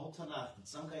in the whole Tanakh that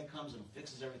some guy comes and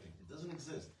fixes everything. It doesn't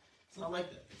exist. It's not like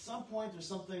that. At some point, there's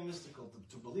something mystical.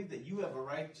 To believe that you have a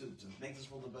right to make this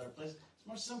world a better place, it's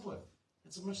much simpler.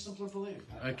 It's a much simpler belief.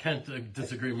 I can't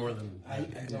disagree more than... I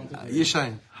don't agree.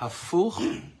 Yishai,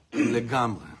 hafuch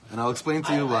legamre. And I'll explain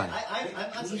to you why.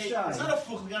 It's not a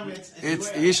fuch legamre. It's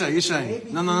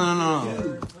Yishai.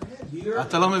 No.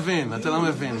 אתה לא מבין. אתה לא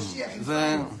מבין.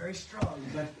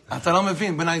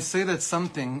 When I say that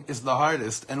something is the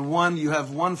hardest, and you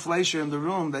have one Fleischer in the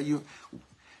room that you...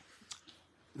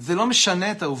 זה לא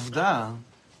משנה את העובדה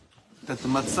that the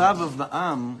מצב of the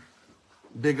עם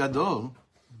בגדול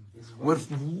was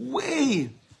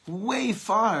way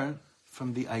far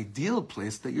from the ideal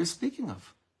place that you're speaking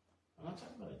of. I'm not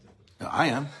talking about ideal. I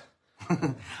am.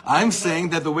 I'm saying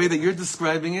that the way that you're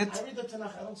describing it. I read the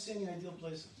Tanakh. I don't see any ideal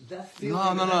places.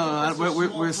 No.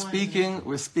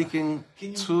 We're speaking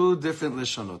two different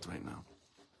lishonot right now.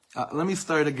 Let me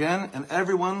start again, and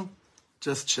everyone,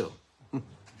 just chill.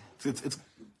 It's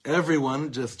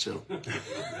everyone just chill.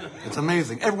 It's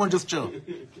amazing. Everyone just chill.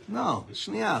 No,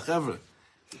 shniach, ever.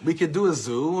 We could do a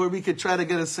zoo, or we could try to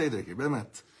get a seder,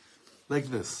 bemet, like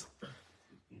this.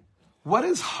 What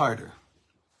is harder?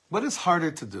 What is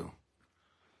harder to do?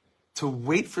 To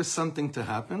wait for something to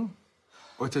happen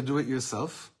or to do it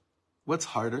yourself? What's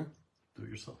harder? Do it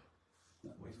yourself.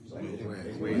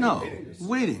 No,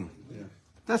 waiting.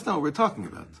 That's not what we're talking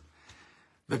about.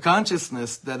 The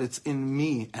consciousness that it's in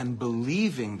me and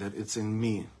believing that it's in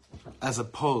me as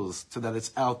opposed to that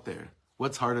it's out there.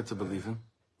 What's harder to believe in?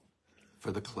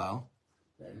 For the klal?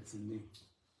 That it's in me.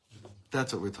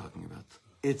 That's what we're talking about.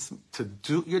 It's to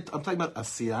do, I'm talking about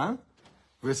asiyah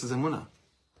versus emunah.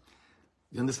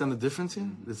 You understand the difference here?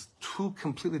 There's two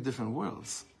completely different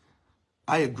worlds.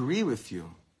 I agree with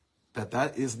you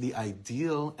that is the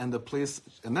ideal and the place,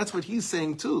 and that's what he's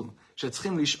saying too.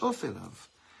 Shetzchim lishof elav.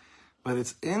 But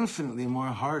it's infinitely more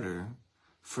harder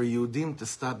for Yehudim to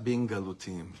stop being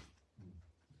galutim.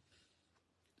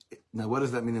 Now, what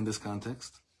does that mean in this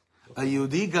context? A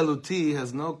Yehudi galuti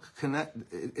has no connect.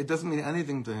 It doesn't mean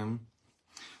anything to him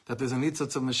that there's a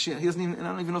nitzatz of Mashiach. I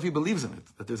don't even know if he believes in it,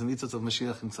 that there's a nitzatz of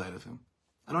Mashiach inside of him.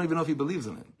 I don't even know if he believes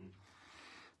in it.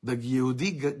 The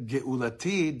Yehudi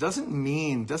geulati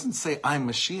doesn't say I'm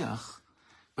Mashiach,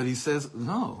 but he says,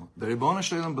 no, the Ribono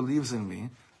Shel Olam believes in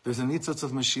me, there's a nitzatz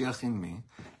of Mashiach in me,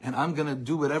 and I'm going to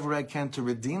do whatever I can to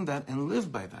redeem that and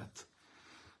live by that.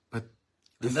 But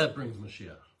And that brings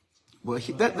Mashiach. well,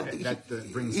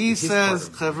 brings he his says,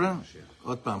 part of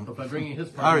Chevra, But by bringing his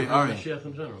part, Ari, he brings Ari. Mashiach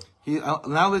in general.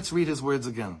 now let's read his words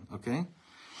again, okay?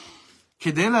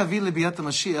 כדי להביא לביאת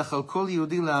המשיח, על כל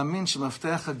יהודי להאמין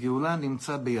שמפתח הגאולה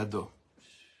נמצא בידו.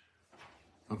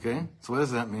 Okay? So what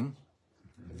does that mean?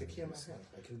 I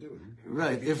can do it.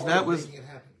 Right. If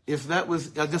that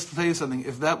was, I'll just tell you something.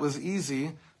 If that was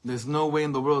easy, there's no way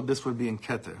in the world this would be in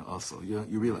Keter also.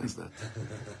 You realize that.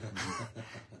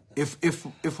 If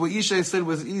what Yishai said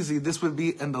was easy, this would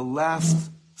be in the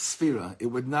last sphera. It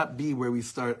would not be where we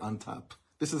start on top.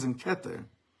 This is in Keter,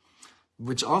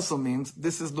 which also means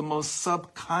this is the most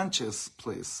subconscious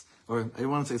place, or I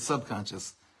want to say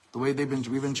subconscious. The way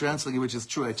we've been translating it, which is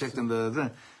true. I checked in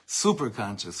the super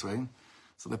conscious, right?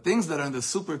 So the things that are in the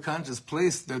super conscious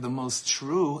place, they're the most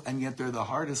true, and yet they're the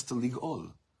hardest to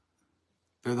ligol.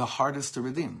 They're the hardest to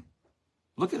redeem.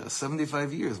 Look at us,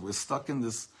 75 years. We're stuck in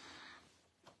this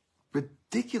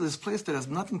ridiculous place that has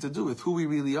nothing to do with who we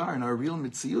really are and our real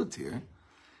mitziyut here.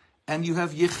 And you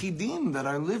have yechidim that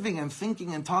are living and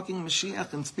thinking and talking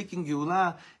Mashiach and speaking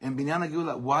Geulah and Binyan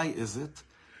Geulah. Why is it?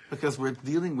 Because we're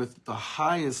dealing with the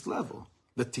highest level,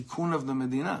 the tikkun of the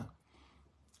Medina.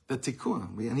 The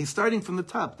tikkun. And he's starting from the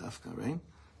top, Dafka, right?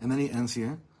 And then he ends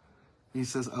here. He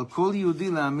says, Al kol Yehudi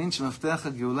la'amin shemafteach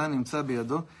ha'geulah nimtza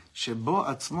biyado, shebo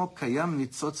atzmo kayam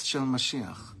nitzotz shel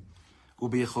Mashiach,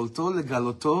 u'biyecholto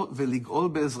legaloto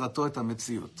veligol be'ezrato et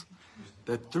ha'metziut.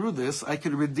 That through this, I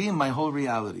could redeem my whole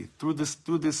reality. Through this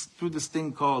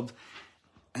thing called,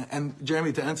 and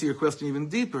Jeremy, to answer your question even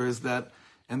deeper, is that,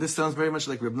 and this sounds very much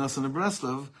like Reb Nosson of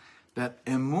Breslov, that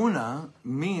emuna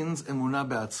means emuna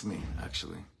be'atzmi,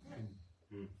 actually.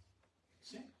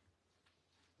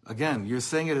 Again, you're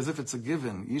saying it as if it's a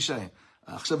given. Yishai,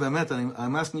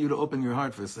 I'm asking you to open your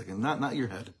heart for a second, not your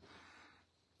head.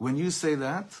 When you say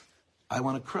that, I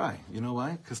want to cry. You know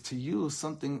why? Because to you,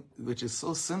 something which is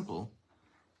so simple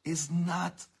is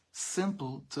not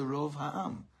simple to Rov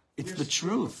Ha'am. It's the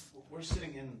truth. We're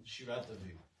sitting in Shirat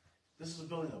Aviv. This is a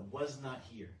building that was not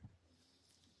here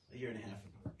a year and a half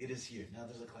ago. It is here. Now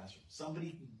there's a classroom.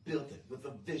 Somebody built it with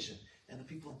a vision, and the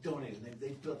people donated. They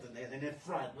built it, and in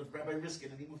front with Rabbi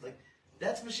Riskin, and he moved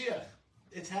that's Mashiach.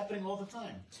 It's happening all the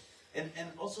time. And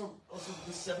also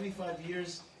the 75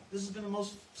 years, this has been the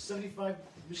most 75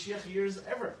 Mashiach years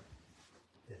ever.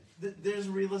 There's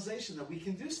a realization that we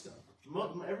can do stuff.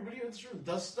 Everybody in this room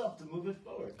does stuff to move it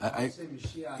forward. I say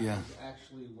Mashiach is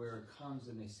actually where it comes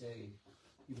and they say,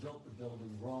 you built the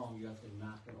building wrong, you have to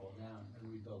knock it all down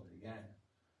and rebuild it again.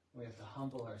 We have to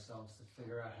humble ourselves to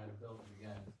figure out how to build it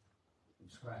again from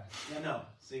scratch. Yeah, no.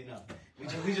 See, no.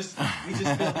 We just built,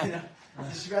 the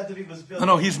Shirat Aviv was built.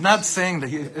 No, he's not saying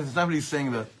that. It's not what he's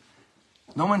saying that.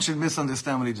 No one should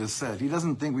misunderstand what he just said. He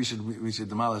doesn't think we should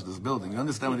demolish this building. You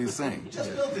understand what he's saying?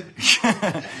 Just built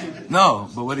it. No,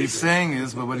 but what he's saying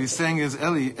is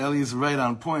Eli's right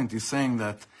on point. He's saying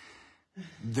that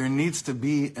there needs to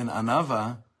be an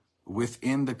anava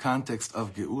within the context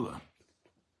of Geula.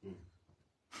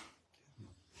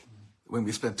 When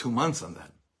we spent 2 months on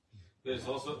that. But it's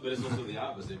also the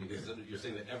opposite, because you're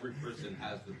saying that every person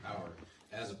has the power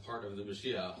as a part of the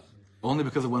Mashiach. Only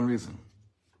because of one reason.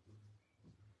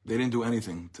 They didn't do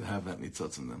anything to have that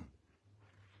nitzotz in them.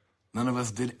 None of us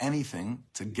did anything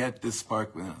to get this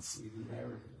spark within us.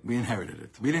 We inherited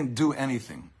it. We didn't do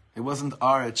anything. It wasn't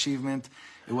our achievement.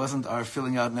 It wasn't our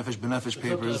filling out nefesh b'nefesh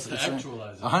papers. It's up to us to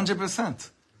actualize it.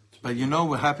 100%. But you know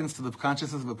what happens to the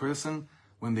consciousness of a person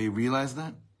when they realize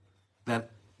that?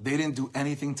 That they didn't do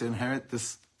anything to inherit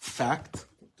this fact.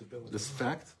 This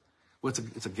fact. Well,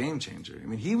 it's a game changer. I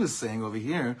mean, he was saying over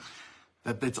here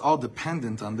that it's all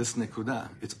dependent on this nekuda.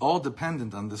 It's all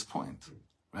dependent on this point,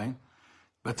 right?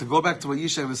 But to go back to what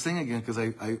Yishai was saying again, because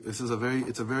it's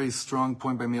a very strong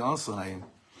point by me also, and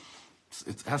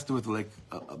it has to do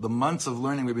with the months of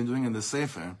learning we've been doing in the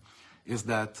Sefer, is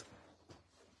that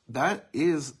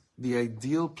is the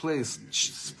ideal place,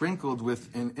 sprinkled with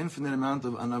an infinite amount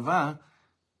of anava,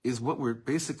 is what we're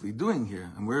basically doing here,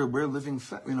 and we're living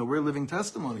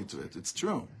testimony to it. It's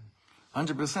true,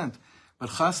 100%. But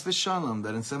chas v'shalom,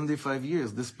 that in 75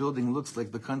 years this building looks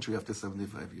like the country after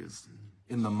 75 years,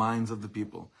 in the minds of the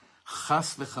people.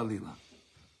 Chas v'chalila.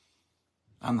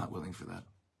 I'm not willing for that.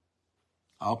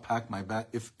 I'll pack my bag.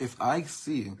 If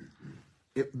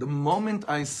the moment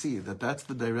I see that that's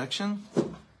the direction,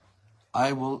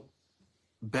 I will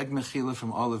beg mechila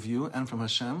from all of you and from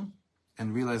Hashem,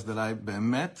 and realize that I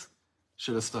be'emet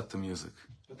should have stuck to music.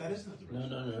 But that isn't the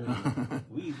No.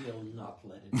 We will not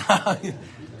let it happen.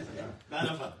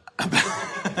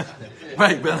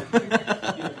 Right, but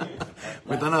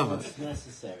What's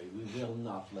necessary. We will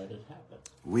not let it happen.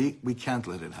 we can't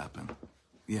let it happen.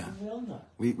 Yeah. We will not.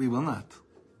 We will not.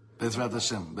 Bezrat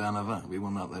Hashem, be'anava. We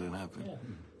will not let it happen.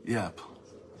 Yeah. So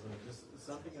just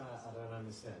something I don't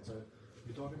understand. So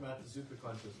you're talking about the super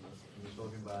consciousness, and you're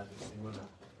talking about Emunah,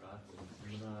 right?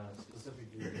 Emunah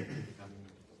specifically becoming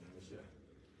Mashiach.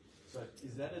 So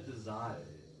is that a desire?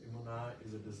 Emunah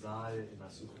is a desire in our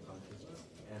super consciousness,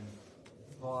 and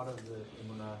part of the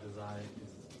Emunah desire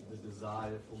is the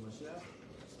desire for Mashiach.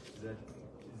 Is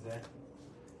that?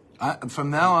 From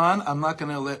now on, I'm not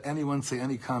going to let anyone say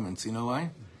any comments. You know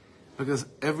why? Because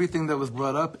everything that was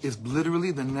brought up is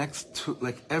literally the next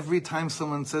every time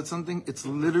someone said something, it's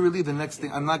literally the next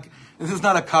thing. This is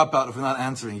not a cop-out if we're not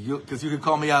answering. Because you could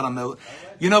call me out on the,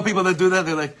 people that do that,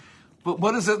 they're like, but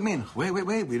what does it mean? Wait,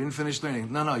 we didn't finish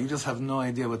learning. No, you just have no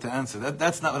idea what to answer.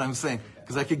 That's not what I'm saying.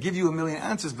 Because I could give you a million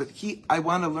answers, but I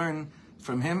want to learn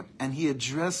from him, and he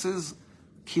addresses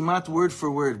kimat word for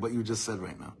word what you just said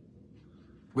right now.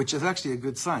 Which is actually a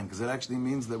good sign, because it actually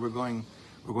means that we're going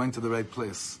to the right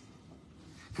place.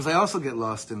 Because I also get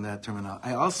lost in that terminology.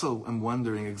 I also am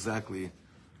wondering exactly,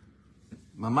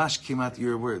 mamash kimat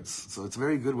your words. So it's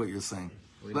very good what you're saying.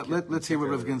 Let's hear what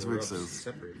Rav Ginsburg says.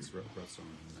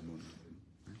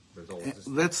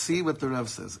 Let's see what the Rav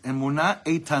says. Emunah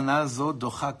eitana zo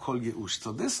docha kol yeush.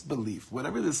 So this belief,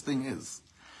 whatever this thing is,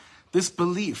 this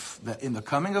belief that in the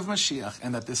coming of Mashiach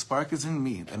and that this spark is in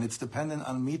me, and it's dependent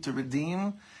on me to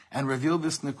redeem and reveal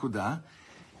this nekuda,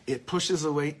 it pushes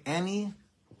away any.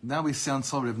 Now we sound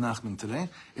so Reb Nachman today.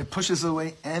 It pushes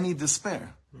away any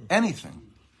despair, anything.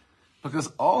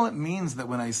 Because all it means that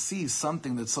when I see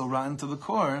something that's so rotten to the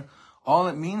core, all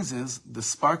it means is the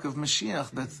spark of Mashiach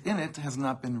that's in it has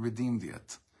not been redeemed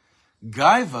yet.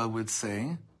 Gaiva would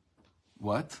say,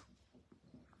 what?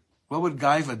 What would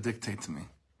Gaiva dictate to me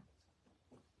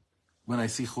when I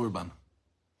see Churban?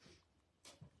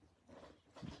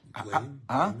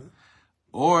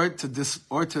 Or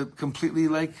to completely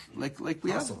like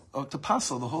we have, or to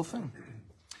passel the whole thing,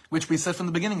 which we said from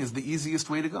the beginning is the easiest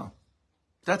way to go.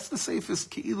 That's the safest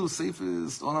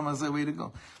olam hazeh way to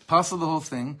go. Passel the whole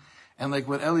thing, and like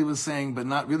what Eli was saying, but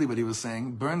not really what he was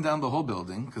saying, burn down the whole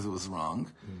building because it was wrong,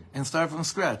 and start from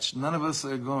scratch. None of us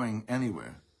are going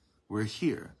anywhere. We're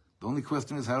here. The only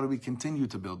question is, how do we continue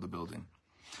to build the building?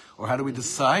 Or how do we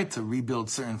decide to rebuild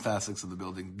certain facets of the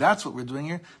building? That's what we're doing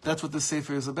here. That's what the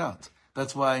Sefer is about.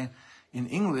 That's why in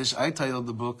English, I titled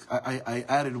the book, I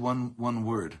added one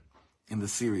word in the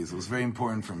series. It was very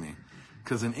important for me.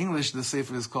 Because in English, the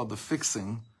Sefer is called the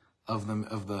fixing of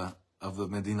the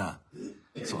Medina.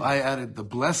 So I added the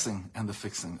blessing and the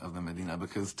fixing of the Medina.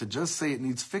 Because to just say it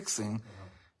needs fixing,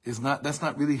 that's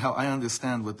not really how I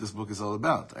understand what this book is all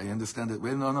about. I understand it,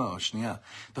 shniya.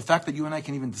 The fact that you and I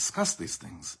can even discuss these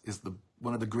things is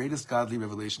one of the greatest godly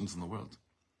revelations in the world.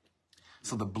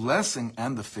 So the blessing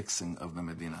and the fixing of the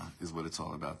Medina is what it's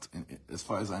all about, as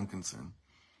far as I'm concerned.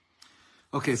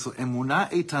 Okay, so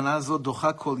Emunah eitana zo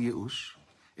docha kol yeush,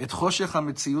 et choshech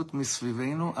hametziut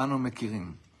misvivenu anu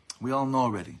mekirim. We all know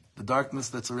already. The darkness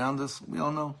that's around us, we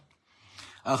all know.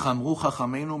 Ach amru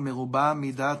chachameinu meruba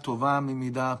midah tova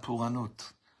mimidah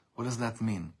puranut. What does that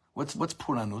mean? What's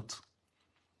puranut?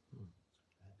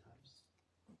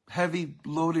 Heavy,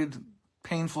 loaded,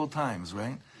 painful times,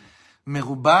 right?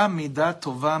 Meruba midat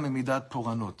tova mimidat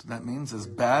puranut. That means as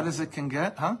bad as it can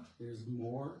get, huh?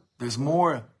 There's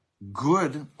more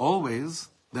good always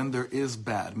than there is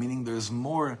bad. Meaning there's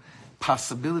more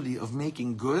possibility of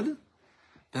making good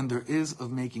than there is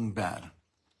of making bad.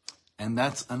 And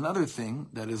that's another thing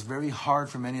that is very hard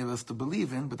for many of us to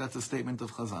believe in, but that's a statement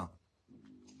of Chazal.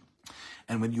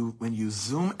 And when you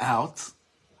zoom out,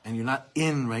 and you're not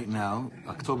in right now,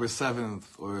 October 7th,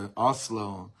 or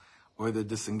Oslo, or the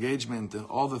disengagement, and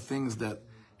all the things that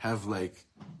have like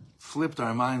flipped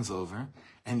our minds over,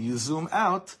 and you zoom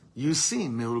out, you see,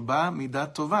 Meruba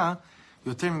midat tova,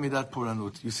 yoter midat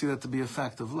poranut. You see that to be a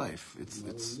fact of life. It's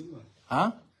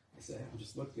huh? I'm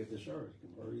just looking at the shore.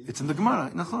 It's in the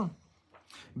Gemara, נכון.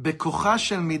 בכוחה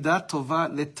של מידת טובה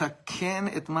לתקן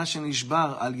את מה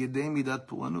שנשבר על ידי מידת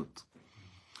פורענות.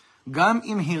 גם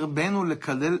אם הרבנו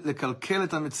לקלקל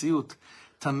את המציאות,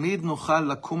 תמיד נוכל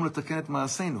לקום לתקן את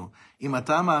מעשינו. אם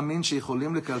אתה מאמין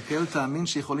שיכולים לקלקל, תאמין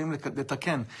שיכולים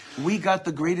לתקן. We got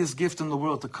the greatest gift in the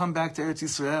world to come back to Eretz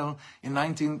Yisrael in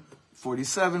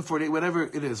 1947, 48, whatever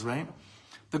it is, right?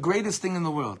 The greatest thing in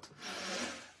the world.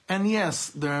 And yes,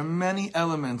 there are many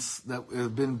elements that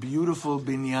have been beautiful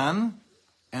binyan,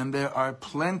 and there are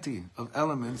plenty of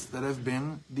elements that have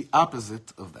been the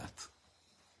opposite of that.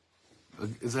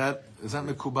 Is that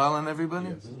mekubal on everybody?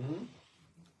 Yes. Mm-hmm.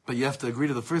 But you have to agree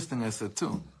to the first thing I said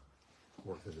too.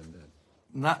 Worse than that.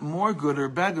 Not more good or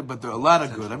bad good, but there are a lot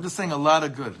of good. I'm just saying a lot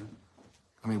of good.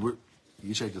 I mean,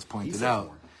 Yishai just pointed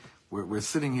out, we're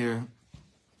sitting here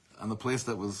on the place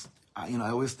that was, I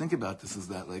always think about this, is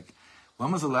that like,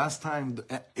 when was the last time,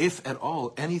 if at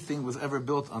all, anything was ever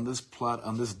built on this plot,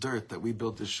 on this dirt that we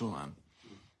built this shul on?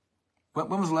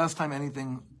 When was the last time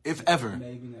anything, if ever?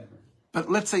 Maybe never. But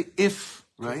let's say if,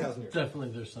 right? Definitely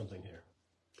there's something here.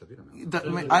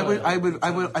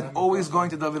 I'm always going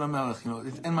to David HaMelech,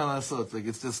 it's in my lasot, like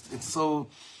it's so,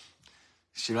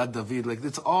 Shirat David, like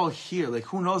it's all here, like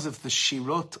who knows if the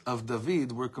Shirot of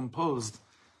David were composed,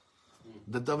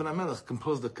 that David HaMelech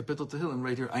composed the Kapitel Tehillim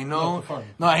right here. I know,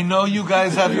 I know you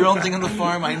guys have your own thing on the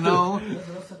farm, I know.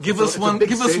 Give us one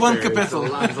Kapitel.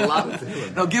 There's a lot of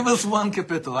Tehillim. No, give us one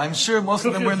Kapitel. I'm sure most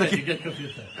of them were in the...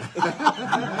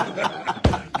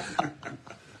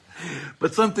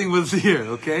 But something was here,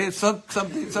 okay?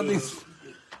 Something.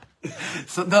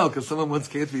 So no, because someone once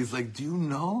came to me, he's like, do you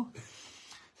know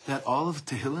that all of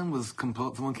Tehillim was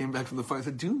composed? Someone came back from the fire and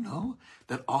said, do you know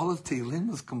that all of Tehillim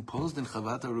was composed in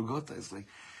Chavat HaRugota? It's like,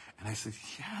 and I said,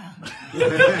 yeah.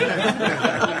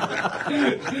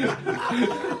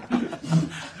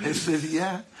 I said,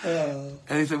 yeah.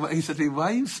 And he said to me,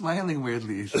 why are you smiling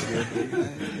weirdly? He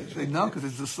said, no, because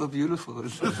it's just so beautiful.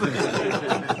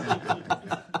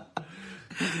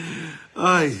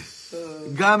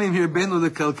 Gamim hirbenu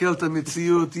lekalkel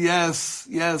mitziut.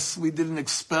 Yes, we didn't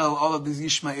expel all of these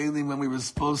Yishmaelim when we were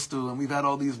supposed to, and we've had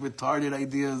all these retarded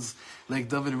ideas, like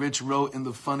David Rich wrote in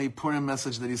the funny Purim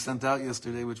message that he sent out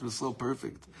yesterday, which was so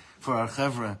perfect for our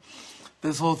chevra.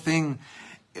 This whole thing,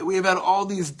 we've had all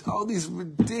these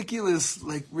ridiculous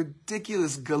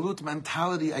galut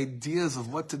mentality ideas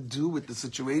of what to do with the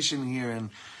situation here,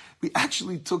 and we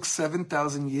actually took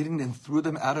 7,000 Yidden and threw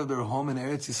them out of their home in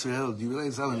Eretz Yisrael. Do you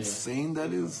realize how insane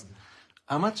that is?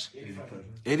 How much?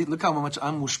 80. Look how much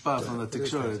I'm mushpat on the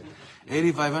Tikshoret.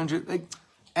 8,500. Like,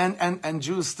 and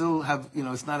Jews still have,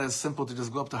 it's not as simple to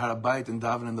just go up to Harabayit and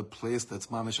daven in the place that's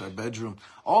mamish our bedroom.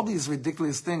 All these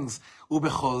ridiculous things.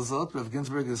 Ubechol zot, Rav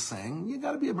Ginsburg is saying, you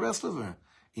got to be a Breslover.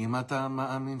 אם אתה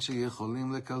מאמין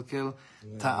שיכולים לקלקל,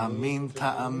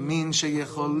 תאמין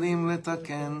שיכולים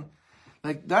לתקן.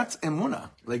 Like, that's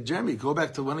emunah. Like, Jeremy, go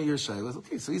back to one of your shilas.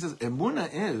 Okay, so he says, emunah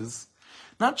is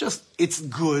not just it's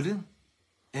good.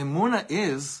 Emunah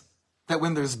is that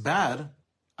when there's bad,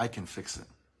 I can fix it.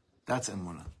 That's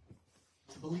emunah.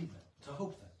 To believe that, to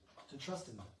hope that, to trust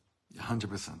in that.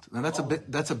 100%. Now,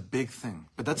 that's a big thing.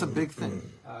 But that's a big thing.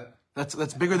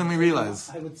 That's bigger than we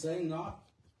realize. I would say not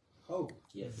hope.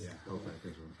 Yes. Yeah, hope, I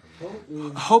think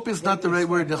so. Hope is not the right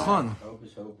word, Dechon. Hope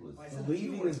is hopeless.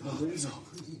 Believing is believing.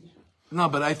 No,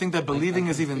 but I think that believing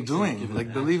is even doing.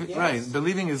 Like believing, yes. Right?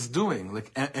 Believing is doing.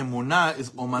 Like emunah is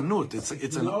omanut.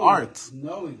 It's an art.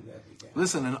 Knowing that you can.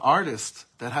 Listen, an artist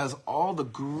that has all the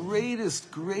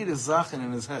greatest zachin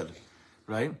in his head,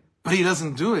 right? But he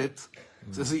doesn't do it.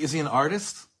 So is he an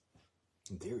artist?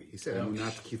 In theory, he said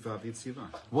emunah tkifa v'tziva.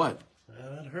 What?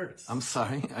 That hurts. I'm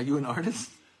sorry. Are you an artist?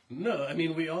 No, I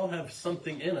mean we all have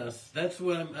something in us. That's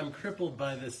what I'm crippled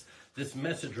by this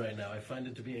message right now. I find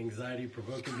it to be anxiety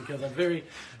provoking because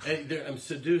I'm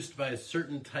seduced by a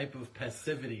certain type of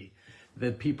passivity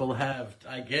that people have.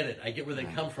 I get it. I get where they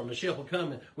come from. Mashiach will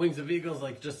come and wings of eagles,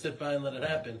 like just sit by and let it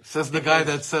happen. Says the guy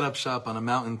that set up shop on a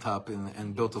mountaintop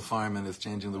and built a farm and is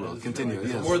changing the world. Continue.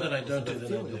 There's Yes. more that I don't do than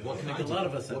I do. I think a lot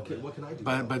of us have that. What can I do?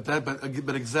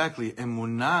 But exactly,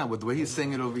 emunah. With the way he's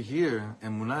saying it over here,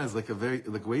 emunah is like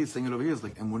the way he's saying it over here is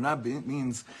like emunah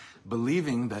means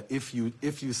believing that if you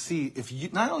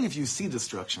not only if you see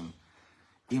destruction,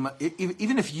 even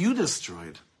if you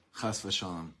destroyed, chas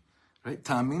v'shalom, right?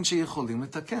 Ta'amin sheyecholim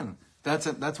letaken.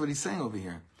 That's what he's saying over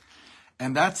here,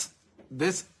 and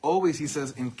this always, he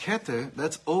says in Keter,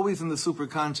 that's always in the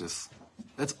superconscious.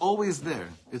 That's always there.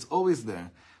 It's always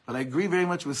there. But I agree very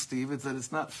much with Steve. It's that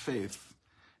it's not faith.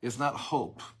 It's not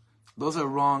hope. Those are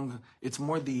wrong. It's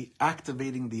more the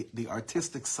activating the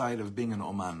artistic side of being an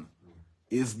oman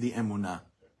is the emunah.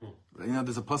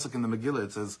 There's a pasuk in the Megillah.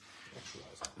 It says,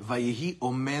 "Vayehi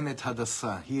omenet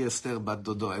hadasa, hi Esther bat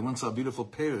dodo." I once saw a beautiful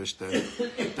parish there.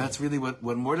 That's really what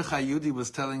Mordechai Yehudi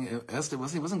was telling Esther.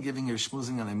 He wasn't giving her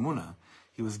shmuzing on emunah.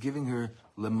 He was giving her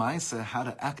lemaisa how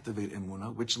to activate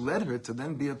emunah, which led her to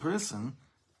then be a person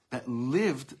that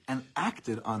lived and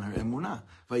acted on her emunah.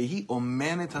 Vayehi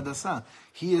omenet hadasa,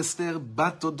 hi Esther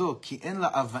bat dodo, ki en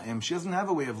la avaim. She doesn't have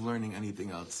a way of learning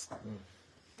anything else.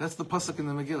 That's the pasuk in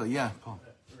the Megillah. Yeah, Paul.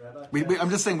 I'm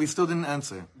just saying we still didn't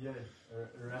answer. Yeah,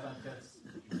 Rabbi Katz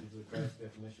gives a great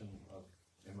definition of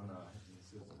emunah. He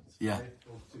says it's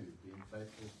faithful to, being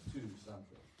faithful to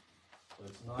something. So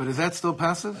it's not, but is that still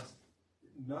passive?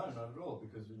 No, not at all.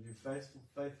 Because when you're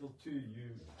faithful to, you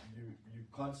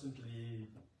constantly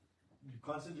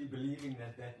believing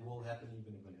that will happen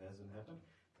even if it hasn't happened,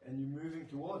 and you're moving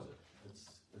towards it.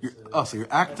 So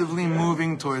you're actively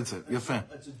moving towards it. You're fair.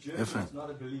 It's a journey. It's not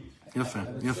a belief. You're fair.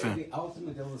 You're fair. The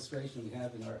ultimate illustration we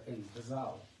have in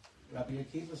Chazal, Rabbi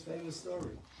Akiva's famous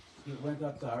story. He went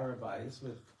up to Harabais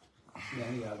with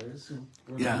many others who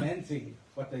were lamenting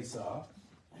what they saw,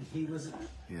 and he was.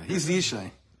 Yeah, he's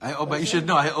Yishai. But you should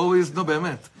know. I always know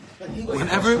Be'emet.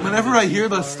 Whenever I hear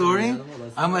that story,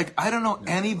 I'm like, I don't know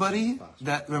anybody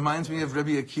that reminds me of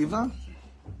Rabbi Akiva.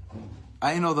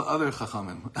 I know the other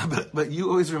Chachamim, but you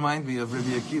always remind me of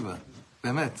Rabbi Akiva.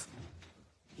 Be'emet.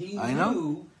 He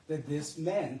knew that this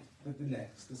meant that the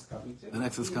next is coming too. The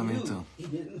next is coming too. He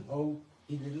didn't hope,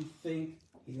 he didn't think,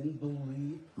 he didn't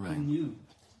believe. Right. He knew.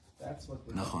 That's what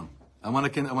we're doing. I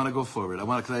want to go forward.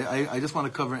 I just want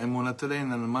to cover Emunah today,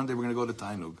 and then on Monday we're going to go to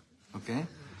Tainug. Okay?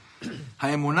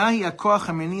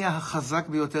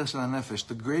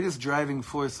 The greatest driving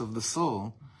force of the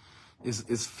soul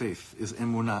is faith, is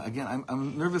Emunah. Again,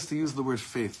 I'm nervous to use the word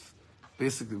faith,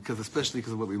 basically, especially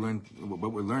because of what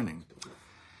we're learning.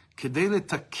 If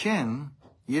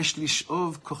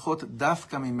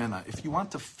you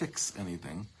want to fix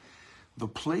anything, the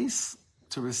place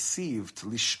to receive, to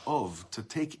lishov, to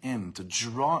take in, to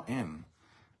draw in,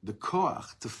 the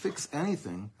koach, to fix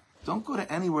anything, don't go to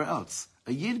anywhere else.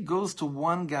 A yid goes to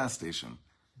one gas station.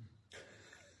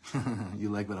 You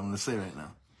like what I'm going to say right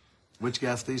now. Which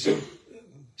gas station?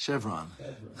 Chevron.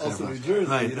 Also New Jersey,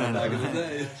 right. back in the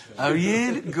day. A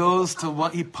yid goes to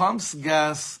one, he pumps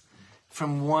gas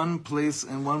from one place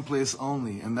and one place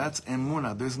only, and that's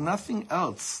emunah. There's nothing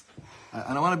else.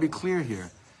 And I want to be clear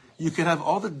here. You could have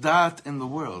all the da'at in the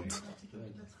world.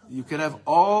 You could have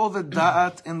all the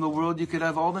da'at in the world. You could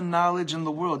have all the knowledge in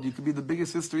the world. You could be the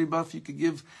biggest history buff. You could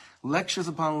give lectures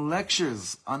upon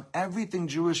lectures on everything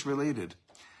Jewish related.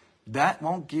 That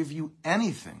won't give you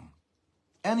anything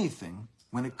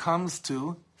when it comes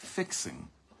to fixing,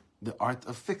 the art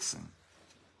of fixing.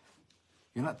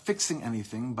 You're not fixing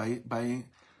anything by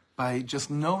just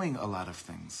knowing a lot of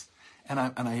things.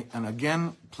 And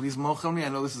again, please mochel me. I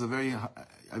know this is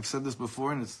I've said this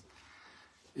before, and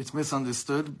it's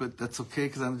misunderstood, but that's okay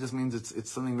because that just means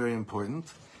it's something very important.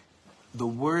 The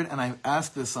word, and I've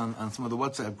asked this on some of the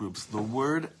WhatsApp groups, the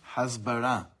word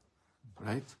hasbara,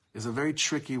 right, is a very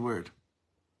tricky word.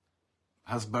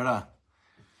 Hasbara.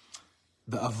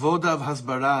 The avoda of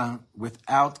hasbara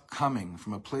without coming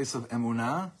from a place of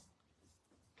emunah,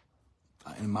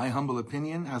 in my humble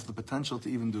opinion, has the potential to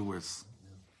even do worse.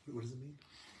 What does it mean?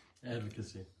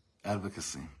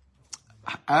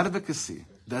 Advocacy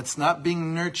that's not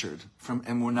being nurtured from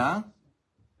emunah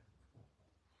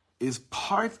is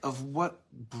part of what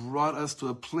brought us to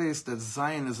a place that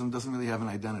Zionism doesn't really have an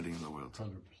identity in the world.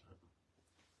 100%.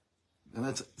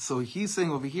 And so he's saying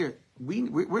over here,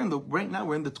 right now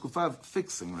we're in the tkufa of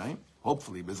fixing, right?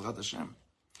 Hopefully, Bezrat Hashem.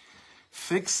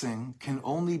 Fixing can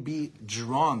only be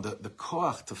drawn, the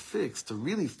koach to fix, to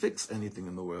really fix anything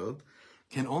in the world,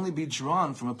 can only be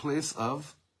drawn from a place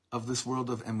of this world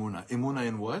of emunah. Emunah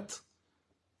in what?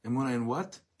 Emunah in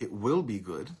what? It will be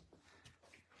good.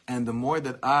 And the more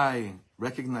that I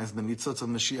recognize the nitzotz of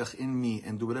Mashiach in me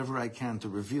and do whatever I can to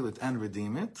reveal it and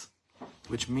redeem it,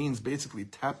 which means basically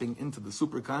tapping into the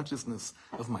super consciousness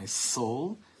of my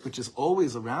soul, which is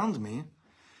always around me,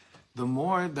 the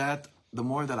more that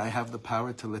I have the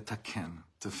power to letaken,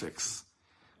 to fix.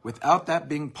 Without that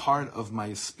being part of my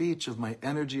speech, of my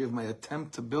energy, of my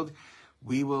attempt to build,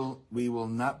 we will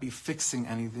not be fixing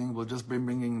anything. We'll just be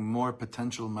bringing more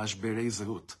potential mashberei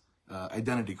zehut,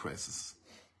 identity crisis.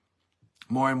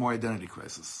 More and more identity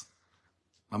crisis.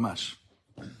 Mamash.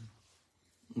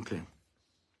 Okay.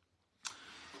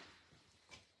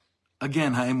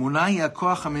 Again, האמונה היא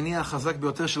הכוח המניע החזק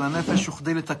ביותר של הנפש,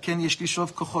 וכדי לתקן יש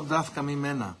לשאוב כוחות דווקא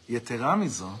ממנה. יתרה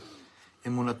מזו,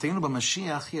 אמונתנו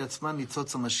במשיח היא עצמה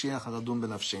ניצוץ המשיח הרדום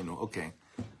בנפשנו. Okay,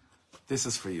 this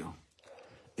is for you.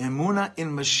 Emuna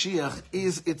in Mashiach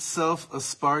is itself a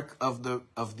spark of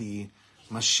the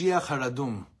Mashiach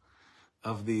haradum,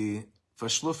 of the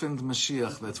verschlufend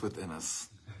Mashiach that's within us.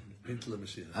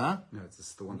 Huh? No,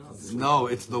 it's the one. No,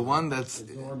 it's the one that's...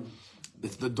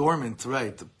 It's the dormant,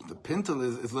 right? The pintle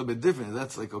is a little bit different.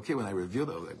 That's like, okay, when I revealed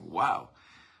it, I was like, wow.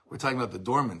 We're talking about the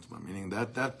dormant one, meaning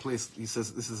that place, he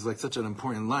says, this is like such an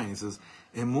important line. He says,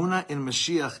 Emuna in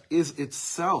Mashiach is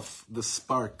itself the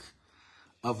spark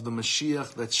of the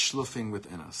Mashiach that's schluffing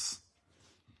within us.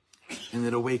 And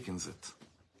it awakens it.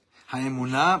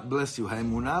 Ha'emuna, bless you,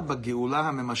 ha'emuna b'geula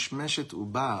ha'memashmeshet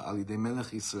uba al yidei melech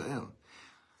Yisrael.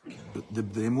 The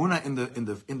emuna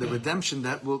in the redemption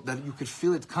that you could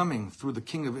feel it coming through the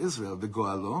King of Israel, the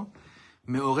Goalo,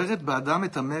 me'oreret ba'adam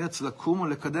et ha'meretz lakum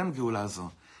u'lekadem geula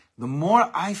zo. The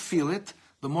more I feel it,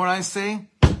 the more I say,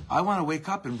 I want to wake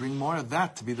up and bring more of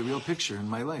that to be the real picture in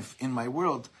my life, in my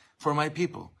world, for my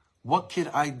people. What could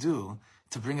I do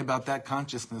to bring about that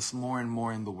consciousness more and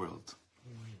more in the world?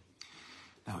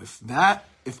 Now,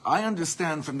 if I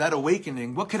understand from that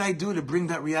awakening, what could I do to bring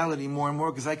that reality more and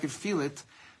more? Because I could feel it,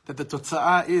 that the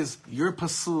totza'ah is, you're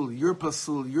pasul, you're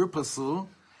pasul, you're pasul.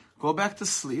 Go back to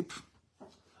sleep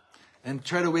and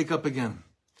try to wake up again.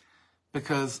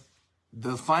 Because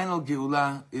the final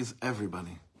geula is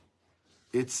everybody.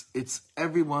 It's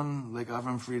everyone, like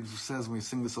Avram Fried says, we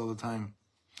sing this all the time,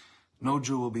 no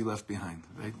Jew will be left behind,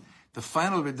 right? The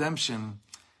final redemption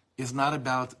is not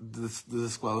about the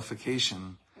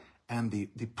disqualification and the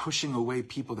pushing away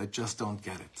people that just don't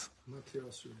get it.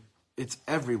 It's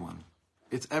everyone.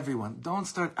 It's everyone. Don't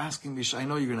start asking me, I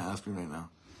know you're going to ask me right now,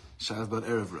 Shaz about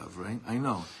Erev Rav, right? I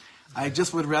know. I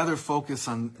just would rather focus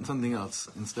on something else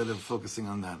instead of focusing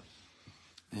on that.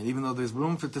 And even though there's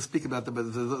room to speak about that, but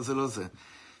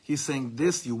he's saying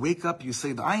this, you wake up, you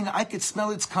say, I could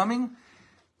smell it's coming.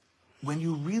 When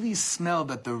you really smell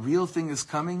that the real thing is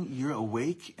coming, you're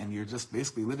awake and you're just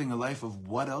basically living a life of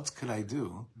what else could I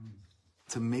do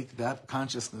to make that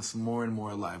consciousness more and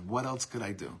more alive? What else could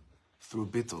I do? Through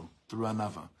bittul, through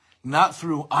anava. Not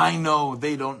through, I know,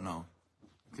 they don't know.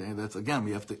 Okay, that's, again,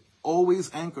 we have to always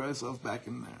anchor ourselves back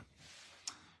in there.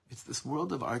 It's this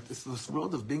world of art, it's this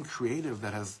world of being creative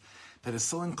that is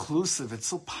so inclusive, it's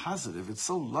so positive, it's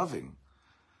so loving.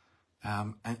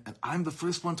 And I'm the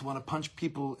first one to want to punch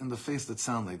people in the face that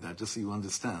sound like that, just so you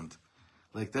understand.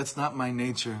 Like, that's not my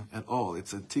nature at all.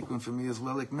 It's a tikkun for me as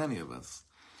well, like many of us.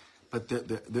 But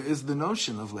there is the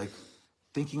notion of, like,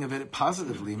 thinking of it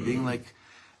positively and being like,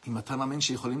 אם אתה מאמין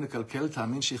שיכולים לקלקל,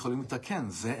 תאמין שיכולים לתקן.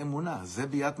 זה אמונה, זה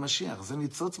ביאת משיח, זה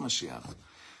ניצוץ משיח.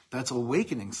 That's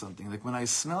awakening something. Like, when I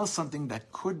smell something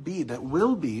that could be, that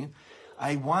will be,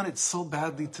 I want it so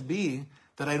badly to be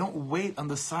that I don't wait on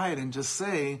the side and just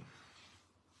say,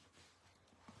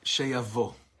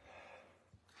 sheyavo.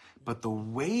 But the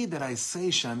way that I say,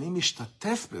 shani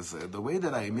mishtatef beze, the way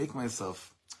that I make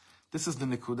myself, this is the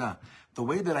nikuda, the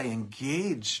way that I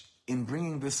engage in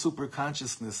bringing this super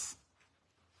consciousness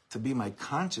to be my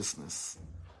consciousness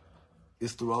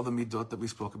is through all the midot that we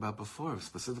spoke about before,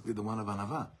 specifically the one of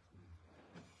anava.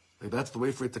 Like, that's the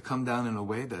way for it to come down in a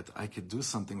way that I could do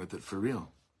something with it for real.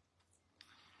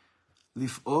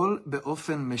 Lif'ol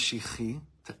be'ofen meshichi,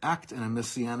 to act in a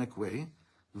messianic way,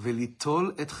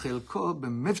 ve'litol et chelko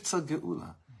b'mivtza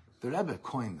geula. The Rebbe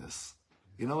coined this.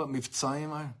 You know what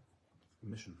mivtzayim are?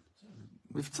 Mission.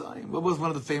 Mivtzayim. What was one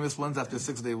of the famous ones after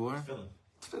the 6-day war?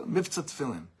 Tefillin. Mivtza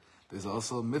tefillin. There's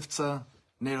also mivtza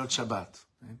nerot Shabbat.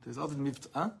 Right? There's all the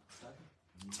mivtza.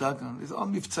 Tzedakah. There's all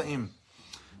mivtzayim.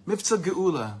 Mivtza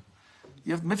geula.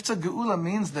 Mivtza geula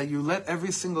means that you let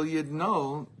every single yid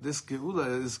know this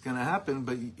geula is going to happen,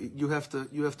 but you have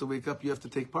to wake up. You have to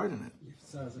take part in it.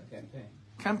 So it's a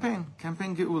campaign.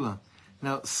 Campaign geula.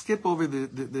 Now skip over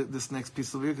this next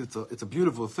piece of it. It's a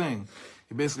beautiful thing.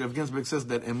 Basically, Rav Ginsburg says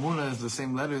that emuna is the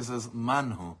same letters as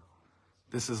manhu.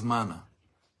 This is mana.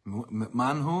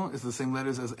 Manhu is the same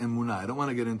letters as emunah. I don't want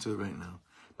to get into it right now.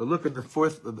 But look at the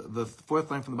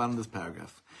fourth line from the bottom of this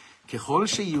paragraph. ככל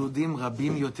שיהודים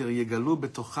רבים יותר יגלו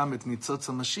בתוכם את ניצוץ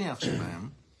המשיח שבהם,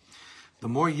 the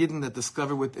more Yidden that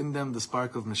discover within them the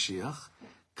spark of Mashiach,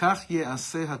 כך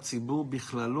יעשה הציבור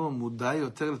בכללו מודע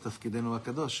יותר לתפקידנו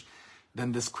הקדוש.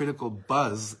 Then this critical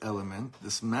buzz element,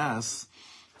 this mass,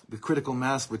 the critical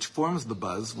mass which forms the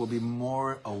buzz, will be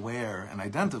more aware and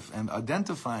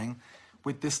identifying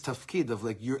with this tafkid of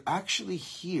like, you're actually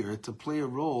here to play a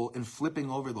role in flipping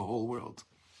over the whole world.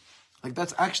 Like,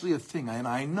 that's actually a thing. And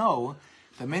I know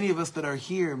that many of us that are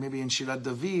here, maybe in Shirat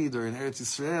David or in Eretz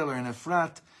Yisrael or in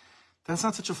Efrat, that's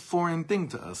not such a foreign thing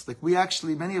to us. Like,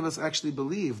 many of us actually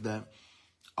believe that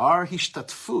our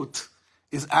hishtatfut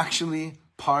is actually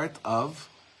part of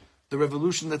the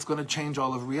revolution that's going to change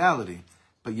all of reality.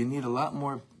 But you need a lot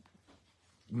more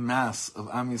mass of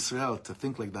Am Yisrael to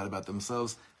think like that about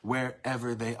themselves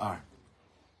wherever they are.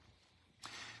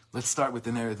 Let's start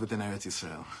within Eretz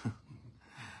Yisrael.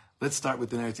 Let's start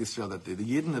within Eretz Yisrael, that the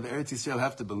Yidden of Eretz Yisrael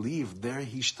have to believe their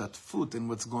hishtatfut in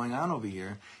what's going on over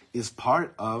here is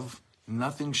part of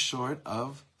nothing short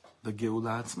of the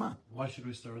Geula Atzma. Why should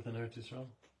we start within Eretz Yisrael?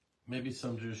 Maybe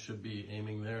some Jews should be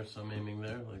aiming there, some aiming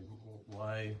there. Like,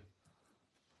 why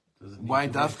does it need Why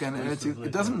to be Dafka and Eretz exclusively Yisrael?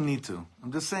 It doesn't need to.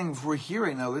 I'm just saying, if we're here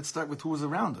right now, let's start with who's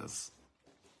around us.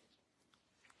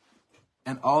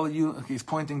 And all of you, he's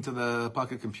pointing to the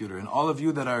pocket computer, and all of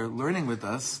you that are learning with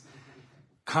us,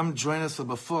 come join us for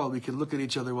Bafal. We can look at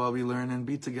each other while we learn and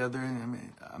be together. I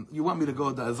mean, you want me to go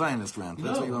the Zionist rant?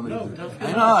 That's what you want me to do.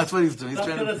 I know that's what he's doing. He's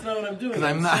That's not what I'm doing.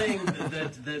 I'm not saying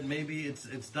that maybe it's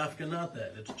Dafka not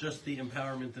that. It's just the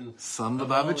empowerment and some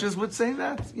Lubavitchers would say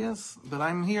that, yes. But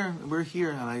I'm here. We're here,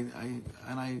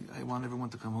 and I want everyone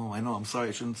to come home. I know. I'm sorry.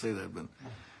 I shouldn't say that, but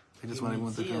I just want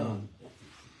everyone to come home.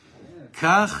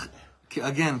 כך,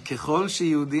 again, ככל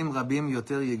שיהודים רבים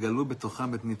יותר יגלו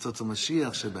בתוכם את ניצוץ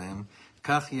המשיח שבהם,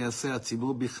 כך יעשה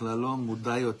הציבור בכללו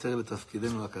מודע יותר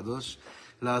לתפקידנו הקדוש,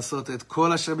 לעשות את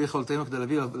כל אשר ביכולתנו כדי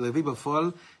להביא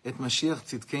בפועל את משיח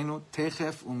צדקנו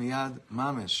תכף ומיד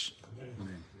ממש.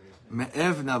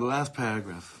 Now the last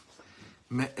paragraph.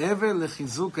 מעבר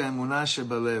לחיזוק האמונה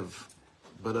שבלב,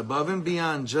 but above and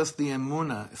beyond just the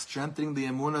אמונה, strengthening the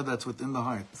אמונה that's within the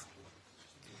heart.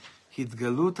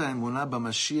 התגלות האמונה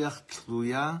במשיח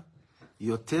תלויה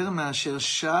יותר מאשר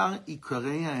שאר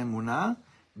עיקרי האמונה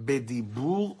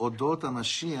בדיבור אודות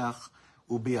המשיח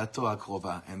וביאתו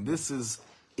הקרובה. And this is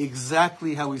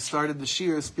exactly how we started the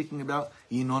shir, speaking about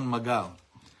Yinon Magal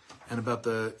and about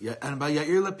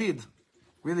Yair Lapid.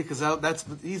 Really, because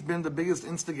he's been the biggest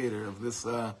instigator of this,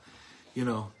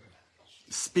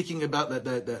 speaking about that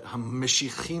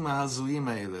Meshichim HaHazuim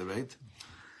Ha'ele, right?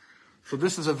 So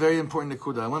this is a very important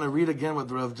nekuda. I want to read again what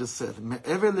the Rav just said.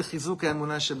 Me'ever lechizuk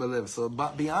ha'emunah shebalev. So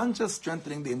beyond just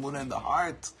strengthening the emunah in the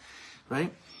heart,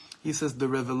 right? He says the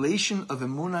revelation of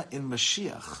emunah in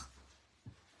Mashiach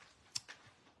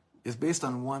is based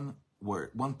on one word,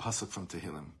 one pasuk from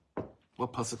Tehillim.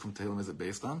 What pasuk from Tehillim is it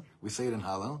based on? We say it in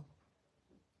Hallel.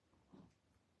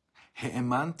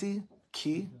 He'emanti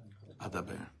ki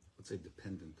adaber. Let's say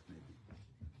dependent, maybe.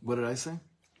 What did I say?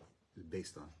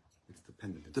 Based on. It's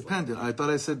dependent. Dependent. I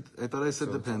thought I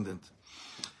said dependent.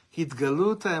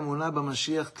 התגלות האמונה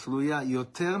במשיח תלויה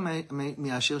יותר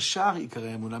מאשר שאר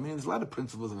עיקרי האמונה. I mean, there's a lot of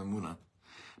principles of emunah.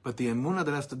 But the emunah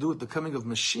that has to do with the coming of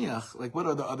Mashiach, like what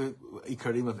are the other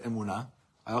ikarim of emunah?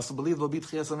 I also believe there'll be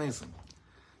tchias amesim.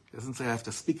 It doesn't say I have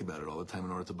to speak about it all the time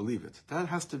in order to believe it. That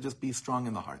has to just be strong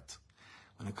in the heart.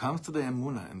 When it comes to the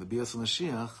emunah and the bias of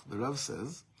Mashiach, the Rav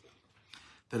says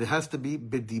that it has to be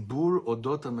bedibur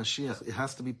odot Mashiach. It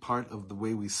has to be part of the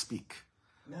way we speak.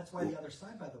 And that's why the other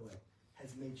side, by the way,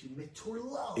 has made you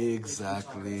miturlo.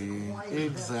 Exactly.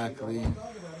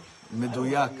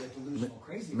 Meduyak.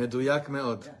 Meduyak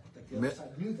meod.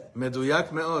 Meduyak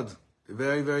meod.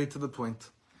 Very, very to the point.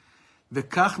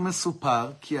 וכך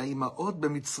מסופר כי האימהות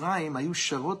במצרים היו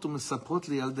שרות ומספרות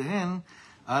לילדיהן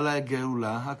על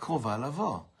הגאולה הקרובה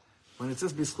לבוא. When it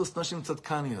says בזכות נשים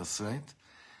צדקניות, right?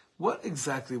 What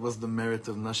exactly was the merit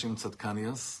of Nashim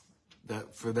Tzadkanios?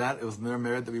 That for that, it was their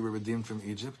merit that we were redeemed from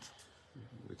Egypt.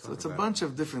 So it's a bunch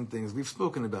of different things. We've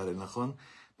spoken about it, Nachon.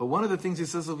 But one of the things he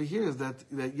says over here is that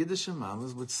Yiddish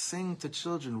mamas would sing to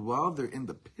children while they're in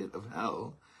the pit of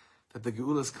hell that the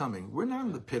Geula is coming. We're not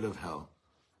in the pit of hell.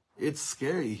 It's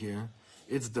scary here.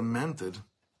 It's demented.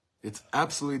 It's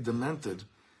absolutely demented.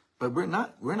 But we're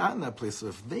not in that place. So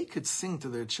if they could sing to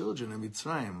their children in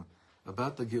Mitzrayim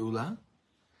about the Geula,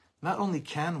 not only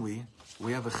can we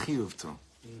have a chiyuv to.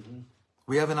 Mm-hmm.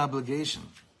 We have an obligation.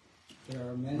 There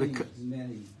are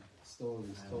many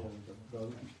stories told of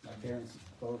both, my parents,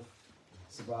 both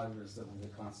survivors of the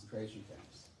concentration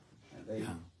camps. And they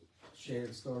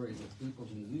shared stories of people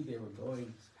who knew they were going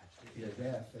to their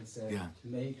death and said,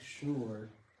 make sure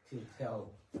to tell.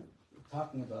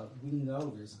 Talking about, we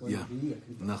know there's going to be a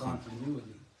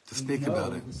continuity. To speak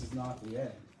about it. This is not the end.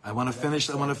 I want to finish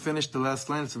the last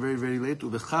line. It's very, very late.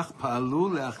 Ubechach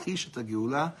pa'alu le'achish et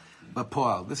ha'geula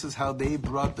b'po'al. This is how they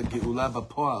brought the geula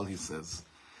b'po'al, he says.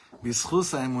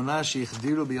 בזכות האמונה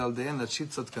שהחדירו בילדיהם נפשית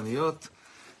צדקניות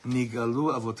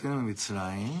נגאלו אבותינו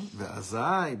ממצרים,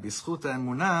 ואזי בזכות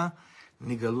האמונה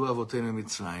נגאלו אבותינו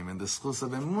ממצרים. And the schus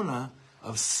of emuna,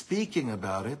 of speaking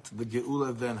about it, the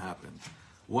geula then happened.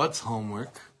 What's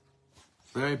homework?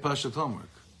 Very pashut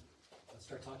homework. Let's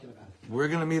start talking about it. We're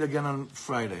going to meet again on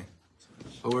Friday.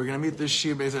 But we're going to meet this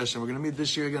year, Be'ez Hashem. We're going to meet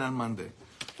this year again on Monday.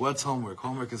 What's homework?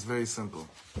 Homework is very simple.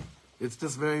 It's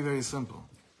just very, very simple.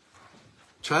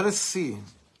 Try to see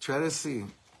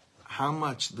how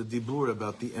much the dibur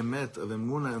about the emet of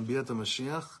Emunah and Biyat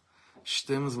HaMashiach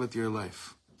stems with your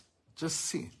life. Just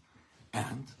see.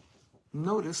 And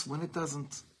notice when it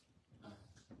doesn't.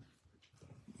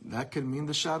 That could mean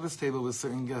the Shabbos table with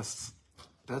certain guests.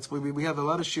 That's where we have a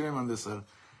lot of shirim on this,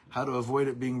 how to avoid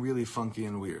it being really funky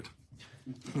and weird.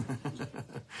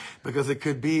 Because it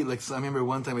could be, like, so I remember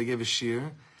one time we gave a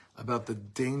shir about the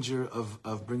danger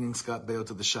of bringing Scott Baio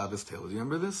to the Shabbos table. Do you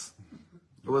remember this?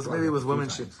 Maybe it was women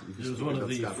shir. It was one of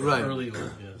the early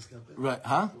ones, yeah. Right,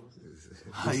 huh?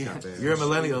 You're a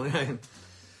millennial, right?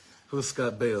 Who's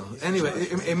Scott Baio? Anyway,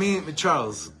 it means,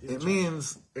 Charles, it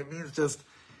means just,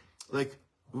 like,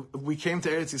 we came to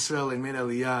Eretz Yisrael and made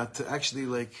Aliyah to actually,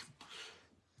 like,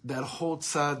 that whole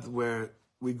tzad where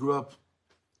we grew up,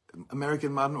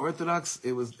 American modern Orthodox,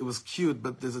 it was cute,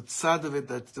 but there's a tzad of it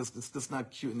that's just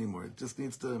not cute anymore. It just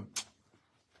needs to,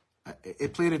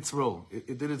 it played its role.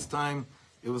 It did its time.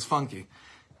 It was funky.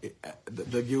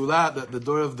 The Geulah, the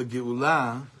door of the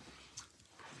Geulah,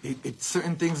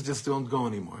 certain things just don't go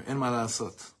anymore. En ma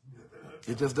lasot.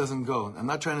 It just doesn't go. I'm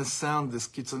not trying to sound this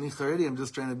kitzoni charedi. I'm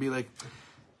just trying to be like,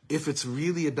 if it's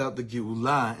really about the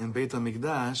Geulah in Beit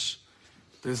HaMikdash,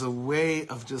 there's a way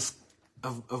of just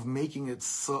of making it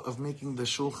so, of making the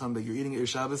shulchan that you're eating at your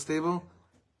Shabbos table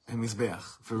and mizbeach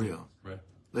for real. Right.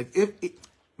 Like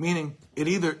meaning it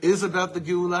either is about the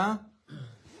Geulah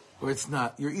or it's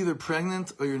not. You're either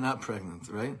pregnant or you're not pregnant,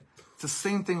 right? It's the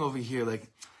same thing over here. Like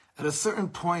at a certain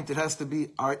point, it has to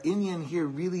be our inyan here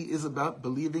really is about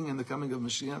believing in the coming of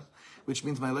Mashiach, which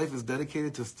means my life is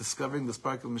dedicated to discovering the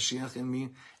spark of Mashiach in me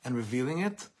and revealing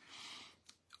it.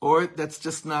 Or that's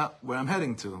just not where I'm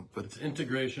heading to. But it's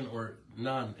integration or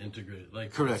non-integrated.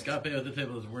 Like correct. Scott Baio at the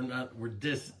table is we're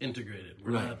disintegrated.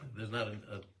 We're not. There's not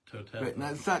a totality. Right. Now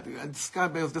it's not.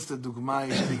 Scott Baio is just a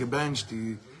dugma. He benched.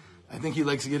 I think he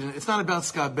likes to get in. It's not about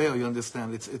Scott Baio. You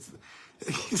understand? It's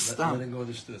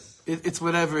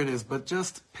whatever it is. But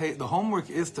just pay. The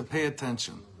homework is to pay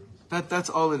attention.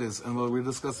 That's all it is. And we'll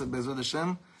discuss it Bezrat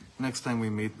Hashem next time we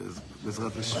meet.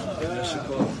 Bezrat Hashem.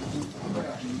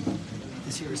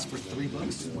 This here is for 3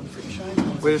 books, one for each side.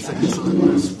 Wait a second. So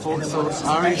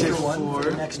Ari did 4.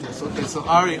 Okay, so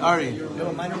Ari.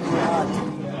 No, mine are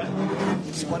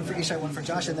it's one for each side, one for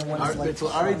Josh, and then one is like. So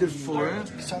Ari did 4.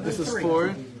 So this is 3.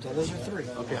 4. So those are 3.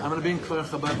 Okay, I'm going to be in Kfar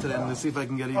Chabad today. I'm going to see if I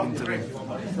can get even today.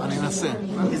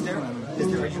 Is there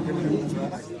a Ukrainian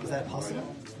rabbi? Is that possible?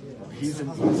 He's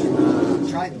in.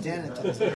 Try Dan.